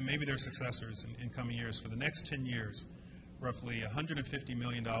 and maybe their successors in coming years, for the next 10 years, roughly $150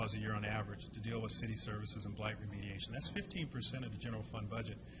 million a year on average to deal with city services and blight remediation. That's 15% of the general fund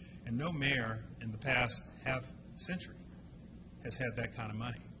budget. And no mayor in the past half century has had that kind of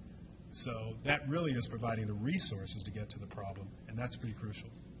money. So that really is providing the resources to get to the problem, and that's pretty crucial.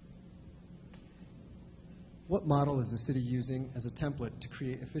 What model is the city using as a template to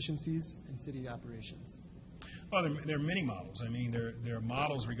create efficiencies in city operations? Well, there are many models. I mean, there are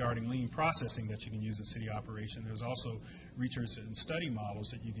models regarding lean processing that you can use in city operation. There's also research and study models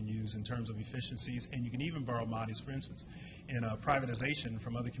that you can use in terms of efficiencies, and you can even borrow models, for instance, in privatization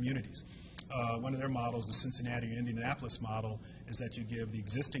from other communities. One of their models, the Cincinnati or Indianapolis model, is that you give the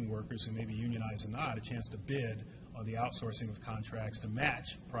existing workers who may be unionized or not a chance to bid on the outsourcing of contracts to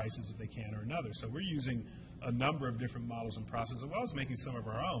match prices if they can or another. So we're using a number of different models and processes, as well as making some of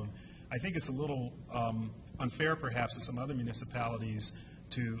our own. I think it's a little unfair, perhaps, to some other municipalities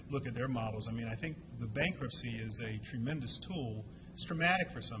to look at their models. I mean, I think the bankruptcy is a tremendous tool. It's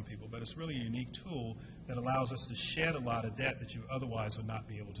traumatic for some people, but it's really a unique tool that allows us to shed a lot of debt that you otherwise would not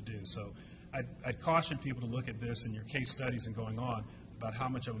be able to do. So I'd caution people to look at this in your case studies and going on about how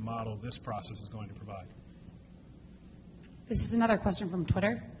much of a model this process is going to provide. This is another question from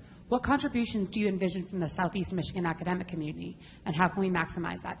Twitter. What contributions do you envision from the Southeast Michigan academic community, and how can we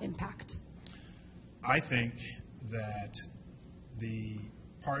maximize that impact? I think that the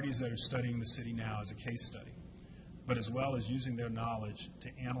parties that are studying the city now as a case study, but as well as using their knowledge to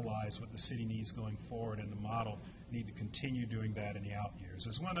analyze what the city needs going forward in the model, need to continue doing that in the out years.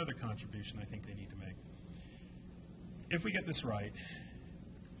 There's one other contribution I think they need to make. If we get this right,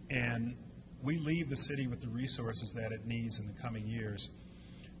 and we leave the city with the resources that it needs in the coming years,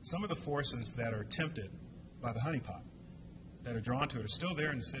 some of the forces that are tempted by the honeypot, that are drawn to it, are still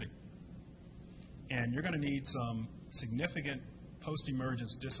there in the city. And you're going to need some significant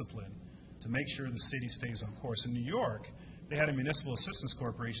post-emergence discipline to make sure the city stays on course. In New York, they had a municipal assistance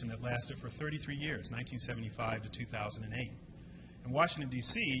corporation that lasted for 33 years, 1975 to 2008. In Washington,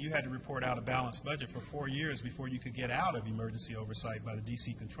 D.C., you had to report out a balanced budget for 4 years before you could get out of emergency oversight by the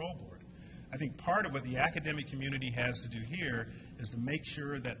D.C. Control Board. I think part of what the academic community has to do here is to make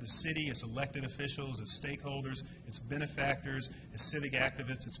sure that the city, its elected officials, its stakeholders, its benefactors, its civic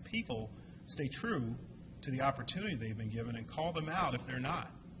activists, its people, stay true to the opportunity they've been given and call them out if they're not.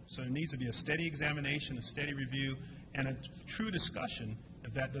 So there needs to be a steady examination, a steady review, and a true discussion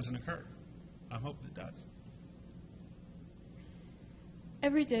if that doesn't occur. I'm hoping it does.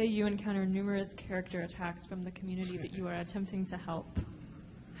 Every day you encounter numerous character attacks from the community that you are attempting to help.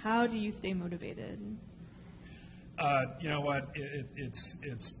 How do you stay motivated? You know what?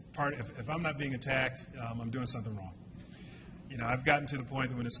 It's part. If I'm not being attacked, I'm doing something wrong. You know, I've gotten to the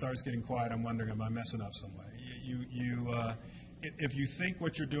point that when it starts getting quiet, I'm wondering, am I messing up some way? If you think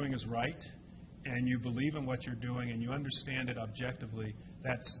what you're doing is right, and you believe in what you're doing, and you understand it objectively,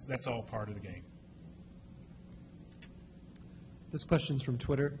 that's all part of the game. This question's from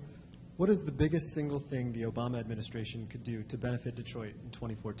Twitter. What is the biggest single thing the Obama administration could do to benefit Detroit in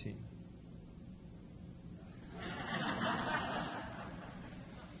 2014?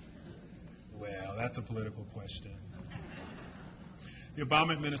 Well, that's a political question. The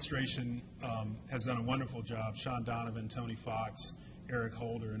Obama administration has done a wonderful job. Sean Donovan, Tony Fox, Eric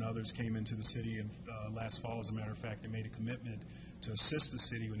Holder, and others came into the city last fall. As a matter of fact, they made a commitment to assist the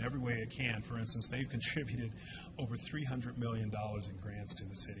city in every way it can. For instance, they've contributed over $300 million in grants to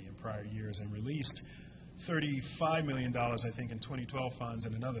the city in prior years and released $35 million, I think, in 2012 funds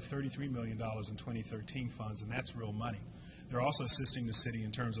and another $33 million in 2013 funds, and that's real money. They're also assisting the city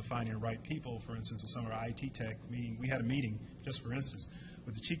in terms of finding the right people. For instance, in some of our IT tech meeting, we had a meeting, just for instance,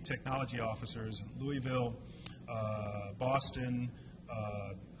 with the chief technology officers in Louisville, Boston,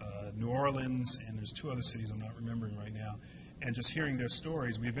 New Orleans, and there's two other cities I'm not remembering right now. And just hearing their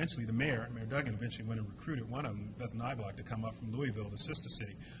stories, the Mayor Duggan eventually went and recruited one of them, Beth Nyblock, to come up from Louisville to assist the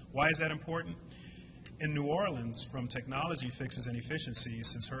city. Why is that important? In New Orleans, from technology fixes and efficiencies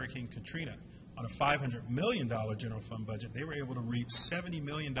since Hurricane Katrina, on a $500 million general fund budget, they were able to reap $70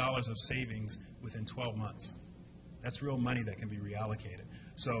 million of savings within 12 months. That's real money that can be reallocated.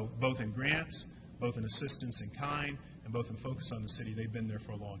 So both in grants, both in assistance in kind, and both in focus on the city, they've been there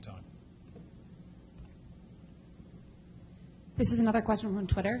for a long time. This is another question from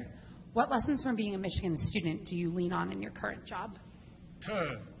Twitter. What lessons from being a Michigan student do you lean on in your current job?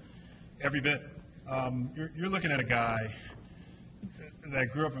 Every bit. You're looking at a guy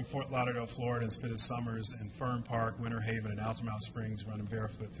that grew up in Fort Lauderdale, Florida, and spent his summers in Fern Park, Winter Haven, and Altamont Springs running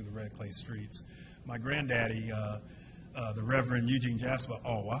barefoot through the red clay streets. My granddaddy, the Reverend Eugene Jasper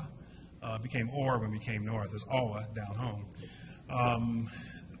Orr, became Orr when we came north, as Orr down home.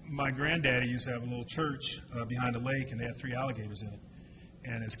 My granddaddy used to have a little church behind a lake, and they had 3 alligators in it.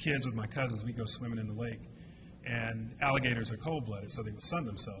 And as kids with my cousins, we'd go swimming in the lake. And alligators are cold-blooded, so they would sun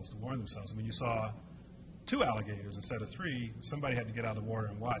themselves to warm themselves. And when you saw 2 alligators instead of 3, somebody had to get out of the water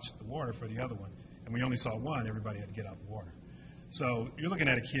and watch the water for the other one. And we only saw one, everybody had to get out of the water. So you're looking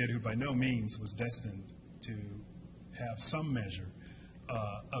at a kid who by no means was destined to have some measure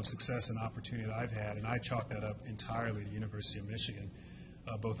of success and opportunity that I've had, and I chalk that up entirely to the University of Michigan.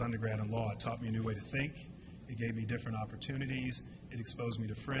 Both undergrad and law. It taught me a new way to think. It gave me different opportunities. It exposed me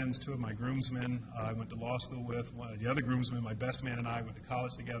to friends. 2 of my groomsmen I went to law school with. One of the other groomsmen, my best man, and I went to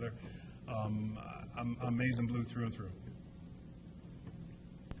college together. I'm maize and blue through and through.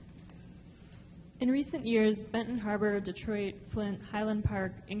 In recent years, Benton Harbor, Detroit, Flint, Highland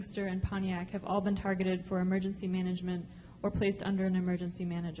Park, Inkster, and Pontiac have all been targeted for emergency management or placed under an emergency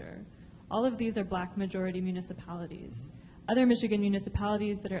manager. All of these are black majority municipalities. Other Michigan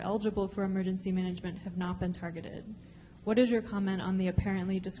municipalities that are eligible for emergency management have not been targeted. What is your comment on the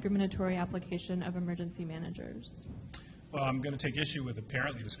apparently discriminatory application of emergency managers? Well, I'm going to take issue with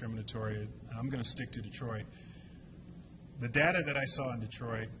apparently discriminatory. I'm going to stick to Detroit. The data that I saw in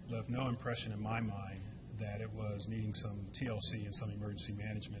Detroit left no impression in my mind that it was needing some TLC and some emergency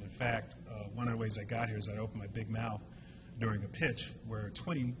management. In fact, one of the ways I got here is I opened my big mouth during a pitch where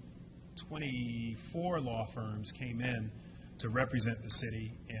 24 law firms came in to represent the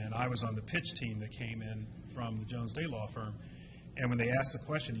city, and I was on the pitch team that came in from the Jones Day law firm. And when they asked the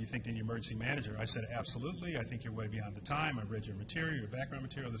question, do you think they need an emergency manager? I said, absolutely. I think you're way beyond the time. I've read your material, your background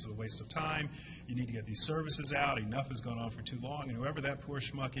material. This is a waste of time. You need to get these services out. Enough has gone on for too long. And whoever that poor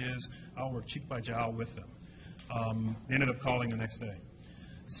schmuck is, I'll work cheek by jowl with them. They ended up calling the next day.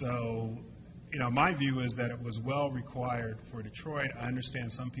 So, my view is that it was well required for Detroit. I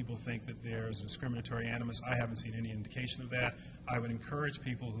understand some people think that there's discriminatory animus. I haven't seen any indication of that. I would encourage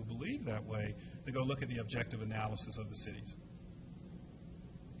people who believe that way to go look at the objective analysis of the cities.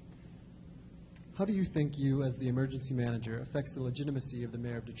 How do you think you, as the emergency manager, affects the legitimacy of the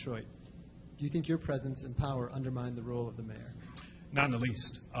mayor of Detroit? Do you think your presence and power undermine the role of the mayor? Not in the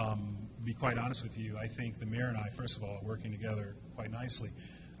least. To be quite honest with you, I think the mayor and I, first of all, are working together quite nicely.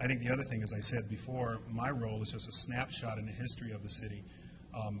 I think the other thing, as I said before, my role is just a snapshot in the history of the city.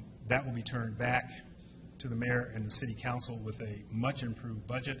 That will be turned back to the mayor and the city council with a much improved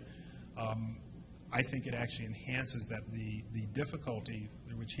budget. I think it actually enhances that the difficulty,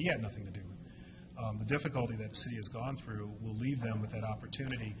 which he had nothing to do with, the difficulty that the city has gone through will leave them with that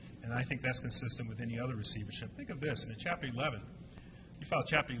opportunity, and I think that's consistent with any other receivership. Think of this, in Chapter 11, you file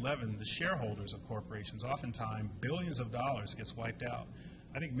Chapter 11, the shareholders of corporations, oftentimes billions of dollars gets wiped out.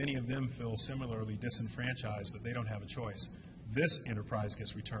 I think many of them feel similarly disenfranchised, but they don't have a choice. This enterprise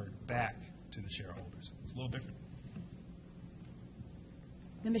gets returned back to the shareholders. It's a little different.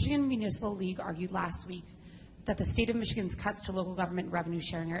 The Michigan Municipal League argued last week that the state of Michigan's cuts to local government revenue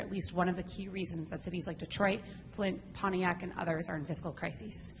sharing are at least one of the key reasons that cities like Detroit, Flint, Pontiac, and others are in fiscal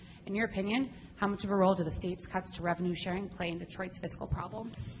crises. In your opinion, how much of a role do the state's cuts to revenue sharing play in Detroit's fiscal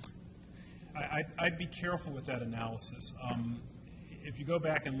problems? I'd be careful with that analysis. If you go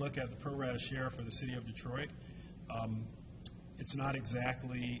back and look at the pro rata share for the city of Detroit, it's not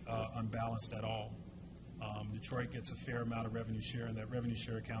exactly unbalanced at all. Detroit gets a fair amount of revenue share, and that revenue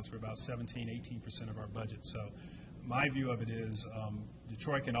share accounts for about 17–18% of our budget. So my view of it is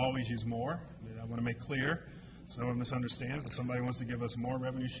Detroit can always use more. I want to make clear so no one misunderstands. If somebody wants to give us more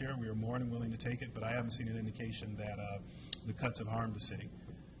revenue share, we are more than willing to take it, but I haven't seen an indication that the cuts have harmed the city.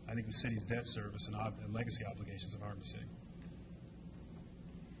 I think the city's debt service and legacy obligations have harmed the city.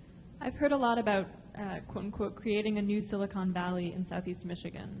 I've heard a lot about, quote unquote, creating a new Silicon Valley in Southeast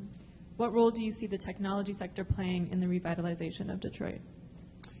Michigan. What role do you see the technology sector playing in the revitalization of Detroit?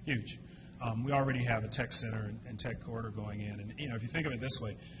 Huge. We already have a tech center and tech corridor going in. And, if you think of it this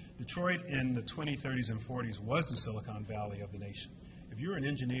way, Detroit in the 20s, 30s, and 40s was the Silicon Valley of the nation. If you were an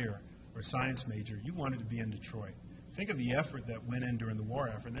engineer or a science major, you wanted to be in Detroit. Think of the effort that went in during the war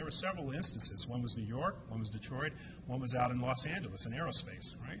effort. And there were several instances. One was New York, one was Detroit, one was out in Los Angeles in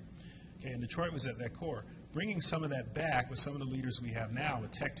aerospace, right? Okay, and Detroit was at that core. Bringing some of that back with some of the leaders we have now,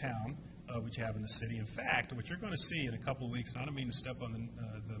 with Tech Town, which you have in the city. In fact, what you're going to see in a couple of weeks, and I don't mean to step on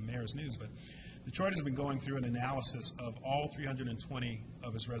the mayor's news, but Detroit has been going through an analysis of all 320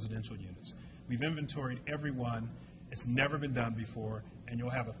 of its residential units. We've inventoried every one. It's never been done before, and you'll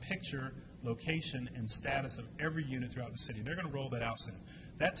have a picture, location, and status of every unit throughout the city. And they're going to roll that out soon.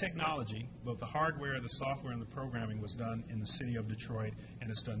 That technology, both the hardware, the software, and the programming was done in the city of Detroit, and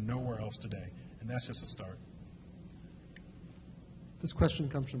it's done nowhere else today. And that's just a start. This question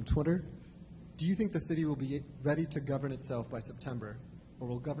comes from Twitter. Do you think the city will be ready to govern itself by September, or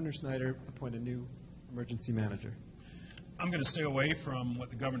will Governor Snyder appoint a new emergency manager? I'm going to stay away from what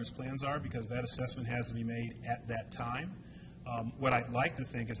the governor's plans are because that assessment has to be made at that time. What I'd like to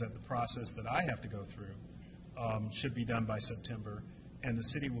think is that the process that I have to go through should be done by September, and the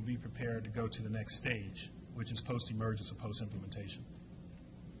city will be prepared to go to the next stage, which is post-emergence or post-implementation.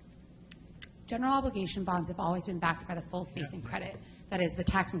 General obligation bonds have always been backed by the full faith and credit, that is, the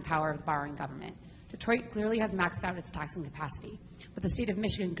taxing power of the borrowing government. Detroit clearly has maxed out its taxing capacity, but the state of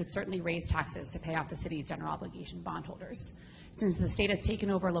Michigan could certainly raise taxes to pay off the city's general obligation bondholders. Since the state has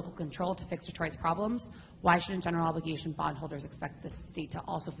taken over local control to fix Detroit's problems, why shouldn't general obligation bondholders expect the state to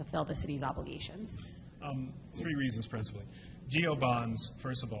also fulfill the city's obligations? 3 reasons principally. GO bonds,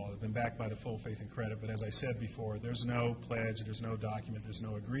 first of all, have been backed by the full faith and credit, but as I said before, there's no pledge, there's no document, there's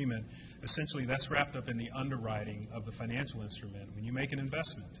no agreement. Essentially, that's wrapped up in the underwriting of the financial instrument. When you make an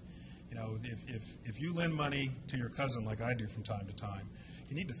investment, if you lend money to your cousin like I do from time to time,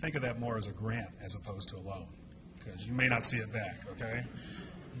 you need to think of that more as a grant as opposed to a loan, because you may not see it back, okay?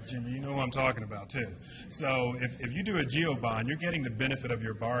 Jimmy, you know what I'm talking about, too. So if you do a GO bond, you're getting the benefit of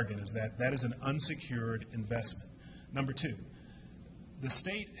your bargain, is that is an unsecured investment. Number 2, the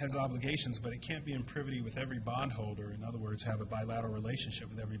state has obligations, but it can't be in privity with every bondholder. In other words, have a bilateral relationship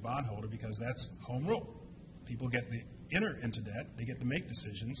with every bondholder, because that's home rule. People get to enter into debt. They get to make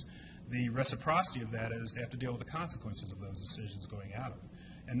decisions. The reciprocity of that is they have to deal with the consequences of those decisions going out of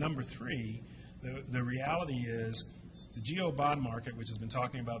it. And number 3, the reality is the GO bond market, which has been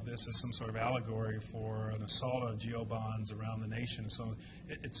talking about this as some sort of allegory for an assault on GO bonds around the nation, so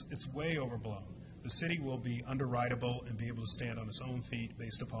it's way overblown. The city will be underwritable and be able to stand on its own feet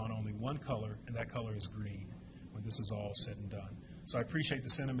based upon only one color, and that color is green when this is all said and done. So I appreciate the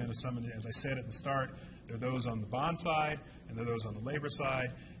sentiment of some of it. As I said at the start, there are those on the bond side and there are those on the labor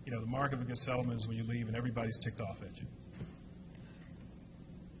side. The mark of a good settlement is when you leave and everybody's ticked off at you.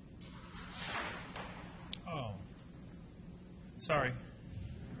 Oh, sorry.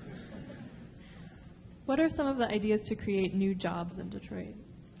 What are some of the ideas to create new jobs in Detroit?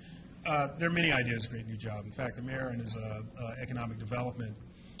 There are many ideas to create new jobs. In fact, the mayor and his economic development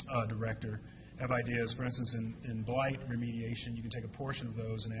director have ideas. For instance, in blight remediation, you can take a portion of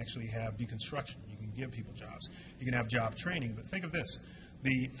those and actually have deconstruction. You can give people jobs. You can have job training. But think of this.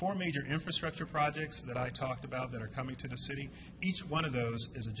 The 4 major infrastructure projects that I talked about that are coming to the city, each one of those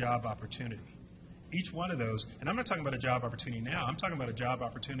is a job opportunity. each one of those, and I'm not talking about a job opportunity now, I'm talking about a job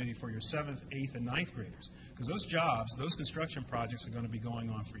opportunity for your 7th, 8th, and 9th graders. Because those jobs, those construction projects are going to be going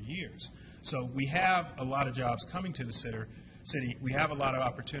on for years. So we have a lot of jobs coming to the city. We have a lot of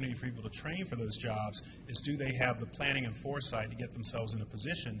opportunity for people to train for those jobs. Is do they have the planning and foresight to get themselves in a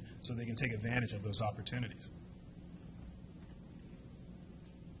position so they can take advantage of those opportunities?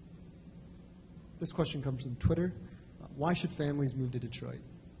 This question comes from Twitter. Why should families move to Detroit?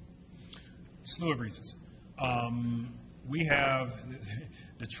 Slew of reasons.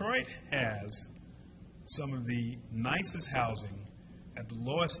 Detroit has some of the nicest housing at the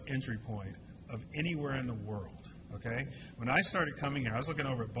lowest entry point of anywhere in the world. Okay? When I started coming here, I was looking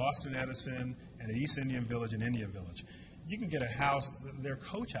over at Boston Edison and at East Indian Village and Indian Village. You can get a house, their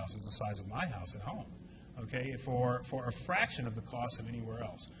coach house is the size of my house at home, okay, for a fraction of the cost of anywhere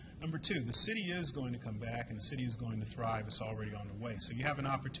else. Number two, the city is going to come back and the city is going to thrive. It's already on the way. So you have an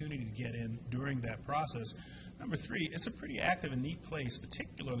opportunity to get in during that process. Number three, it's a pretty active and neat place,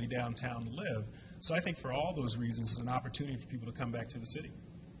 particularly downtown, to live. So I think for all those reasons, it's an opportunity for people to come back to the city.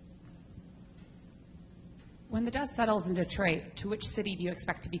 When the dust settles in Detroit, to which city do you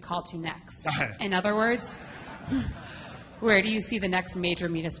expect to be called to next? In other words, where do you see the next major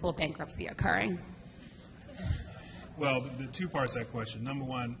municipal bankruptcy occurring? Well, the two parts of that question. Number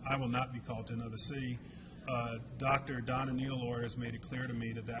one, I will not be called to another city. Dr. Donna Neal has made it clear to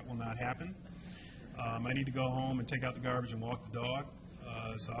me that that will not happen. I need to go home and take out the garbage and walk the dog,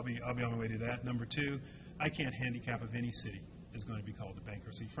 so I'll be on my way to that. Number two, I can't handicap if any city is going to be called to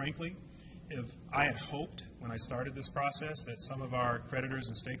bankruptcy. Frankly, if I had hoped when I started this process that some of our creditors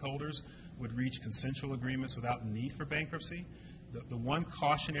and stakeholders would reach consensual agreements without need for bankruptcy, the one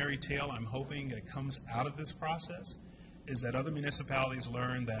cautionary tale I'm hoping that comes out of this process is that other municipalities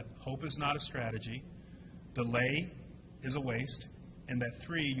learn that hope is not a strategy, delay is a waste, and that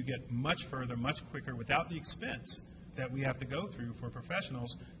three, you get much further, much quicker without the expense that we have to go through for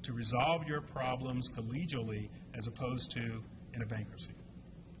professionals to resolve your problems collegially as opposed to in a bankruptcy.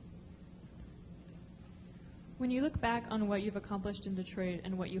 When you look back on what you've accomplished in Detroit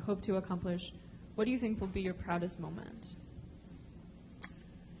and what you hope to accomplish, what do you think will be your proudest moment?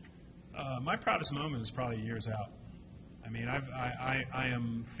 My proudest moment is probably years out. I mean, I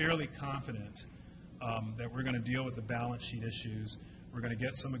am fairly confident that we're going to deal with the balance sheet issues. We're going to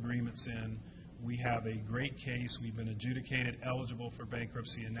get some agreements in. We have a great case. We've been adjudicated eligible for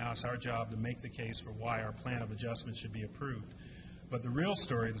bankruptcy, and now it's our job to make the case for why our plan of adjustment should be approved. But the real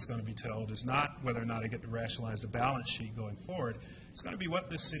story that's going to be told is not whether or not I get to rationalize the balance sheet going forward. It's going to be what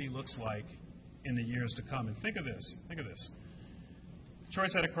this city looks like in the years to come. And think of this.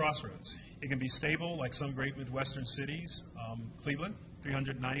 Detroit's at a crossroads. It can be stable like some great Midwestern cities. Cleveland,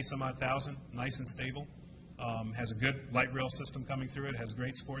 390-some-odd thousand, nice and stable. Has a good light rail system coming through it, has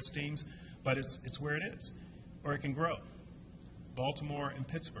great sports teams, but it's where it is. Or it can grow. Baltimore and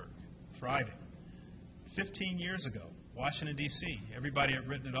Pittsburgh, thriving. 15 years ago, Washington, D.C., everybody had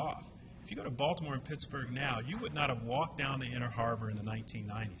written it off. If you go to Baltimore and Pittsburgh now, you would not have walked down the Inner Harbor in the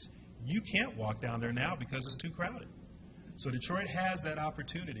 1990s. You can't walk down there now because it's too crowded. So Detroit has that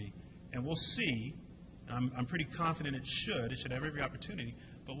opportunity, and we'll see. I'm pretty confident it should. It should have every opportunity,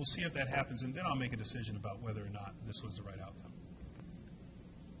 but we'll see if that happens, and then I'll make a decision about whether or not this was the right outcome.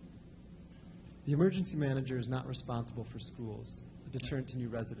 The emergency manager is not responsible for schools, a deterrent to new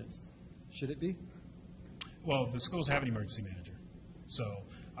residents. Should it be? Well, the schools have an emergency manager, so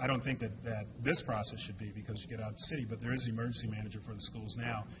I don't think that this process should be because you get out of the city, but there is an emergency manager for the schools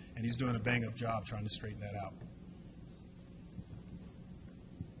now, and he's doing a bang-up job trying to straighten that out.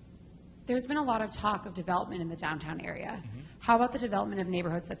 There's been a lot of talk of development in the downtown area. Mm-hmm. How about the development of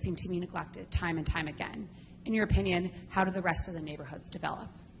neighborhoods that seem to be neglected time and time again? In your opinion, how do the rest of the neighborhoods develop?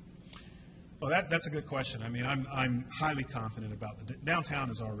 Well, that's a good question. I mean, I'm highly confident about the downtown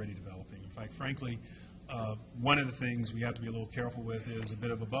is already developing. In fact, frankly, one of the things we have to be a little careful with is a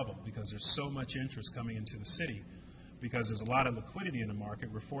bit of a bubble because there's so much interest coming into the city because there's a lot of liquidity in the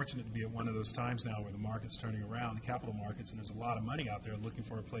market. We're fortunate to be at one of those times now where the market's turning around, the capital markets, and there's a lot of money out there looking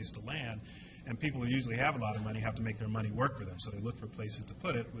for a place to land. And people who usually have a lot of money have to make their money work for them, so they look for places to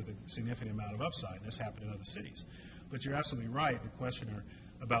put it with a significant amount of upside. And this happened in other cities. But you're absolutely right, the questioner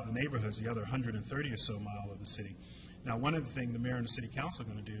about the neighborhoods, the other 130 or so mile of the city. Now, one of the things the mayor and the city council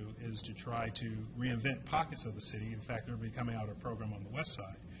are going to do is to try to reinvent pockets of the city. In fact, they're going to be coming out with a program on the west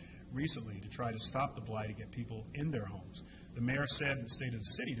side recently to try to stop the blight and get people in their homes. The mayor said in the state of the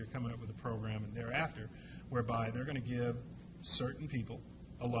city they're coming up with a program and thereafter whereby they're going to give certain people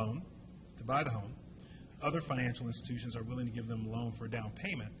a loan to buy the home. Other financial institutions are willing to give them a loan for a down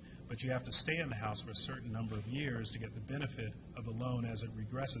payment, but you have to stay in the house for a certain number of years to get the benefit of the loan as it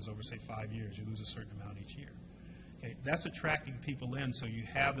regresses over, say, 5 years. You lose a certain amount each year. Okay? That's attracting people in, so you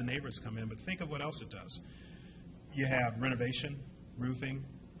have the neighbors come in, but think of what else it does. You have renovation, roofing,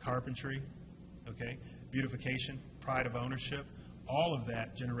 carpentry, okay, beautification, pride of ownership. All of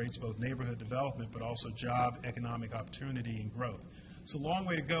that generates both neighborhood development but also job, economic opportunity, and growth. It's a long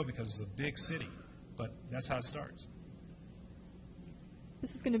way to go because it's a big city, but that's how it starts.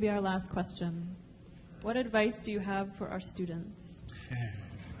 This is going to be our last question. What advice do you have for our students?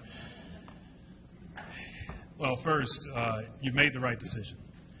 Well, first, you've made the right decision.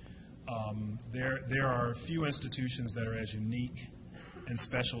 There are few institutions that are as unique and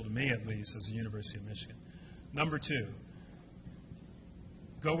special to me, at least, as the University of Michigan. Number two,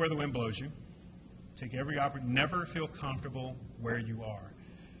 go where the wind blows you. Take every opportunity. Never feel comfortable where you are.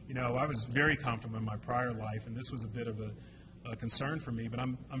 You know, I was very comfortable in my prior life, and this was a bit of a concern for me, but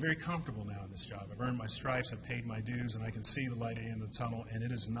I'm very comfortable now in this job. I've earned my stripes, I've paid my dues, and I can see the light at the end of the tunnel, and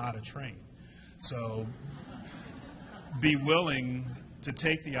it is not a train. So be willing to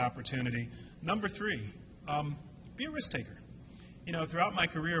take the opportunity. Number three, be a risk taker. You know, throughout my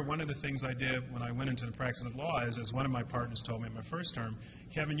career, one of the things I did when I went into the practice of law is, as one of my partners told me in my first term,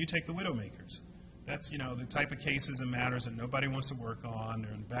 Kevin, you take the widowmakers. That's, you know, the type of cases and matters that nobody wants to work on.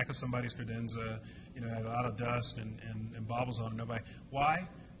 They're in the back of somebody's credenza, you know, have a lot of dust and baubles on it. Nobody. Why?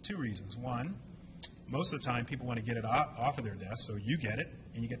 Two reasons. One, most of the time people want to get it off of their desk, so you get it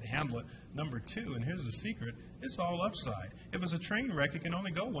and you get to handle it. Number two, and here's the secret, it's all upside. If it's a train wreck, it can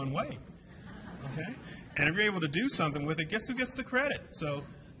only go one way. Okay? And if you're able to do something with it, guess who gets the credit? So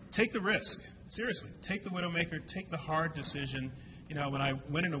take the risk. Seriously, take the widowmaker, take the hard decision. You know, when I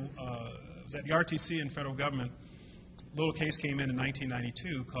went into, was at the RTC in federal government, a little case came in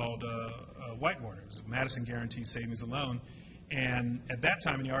 1992 called Whitewater. It was a Madison Guaranteed Savings and Loan. And at that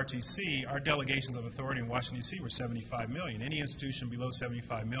time in the RTC, our delegations of authority in Washington, D.C. were $75 million. Any institution below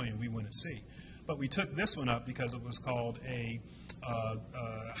 $75 million, we wouldn't see. But we took this one up because it was called a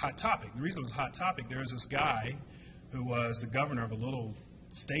hot topic. The reason it was a hot topic, there was this guy who was the governor of a little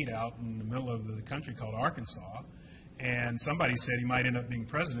state out in the middle of the country called Arkansas, and somebody said he might end up being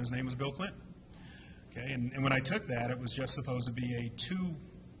president. His name was Bill Clinton. Okay, and when I took that, it was just supposed to be a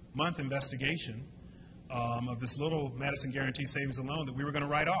 2-month investigation of this little Madison Guaranteed Savings and Loan that we were going to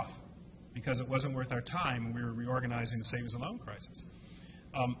write off because it wasn't worth our time when we were reorganizing the savings and loan crisis.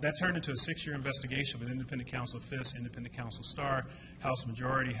 That turned into a 6-year investigation with independent counsel FIS, independent counsel STAR, House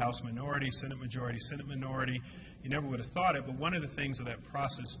majority, House minority, Senate majority, Senate minority. You never would have thought it, but one of the things that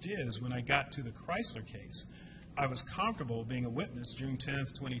process did is when I got to the Chrysler case, I was comfortable being a witness June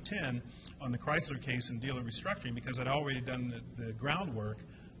 10th, 2010 on the Chrysler case and dealer restructuring because I'd already done the groundwork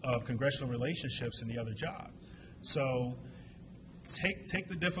of congressional relationships in the other job. So take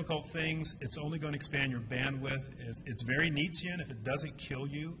the difficult things. It's only going to expand your bandwidth. It's very Nietzschean. If it doesn't kill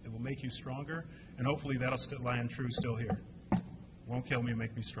you, it will make you stronger. And hopefully that'll land true still here. It won't kill me and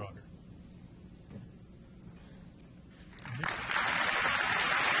make me stronger.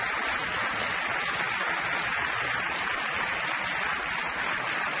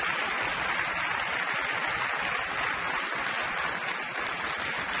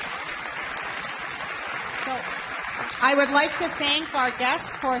 I would like to thank our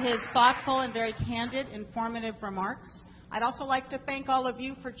guest for his thoughtful and very candid, informative remarks. I'd also like to thank all of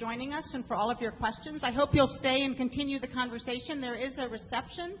you for joining us and for all of your questions. I hope you'll stay and continue the conversation. There is a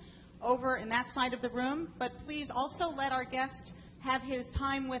reception over in that side of the room, but please also let our guest have his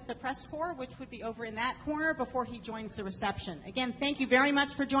time with the press corps, which would be over in that corner before he joins the reception. Again, thank you very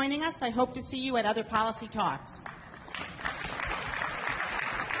much for joining us. I hope to see you at other policy talks.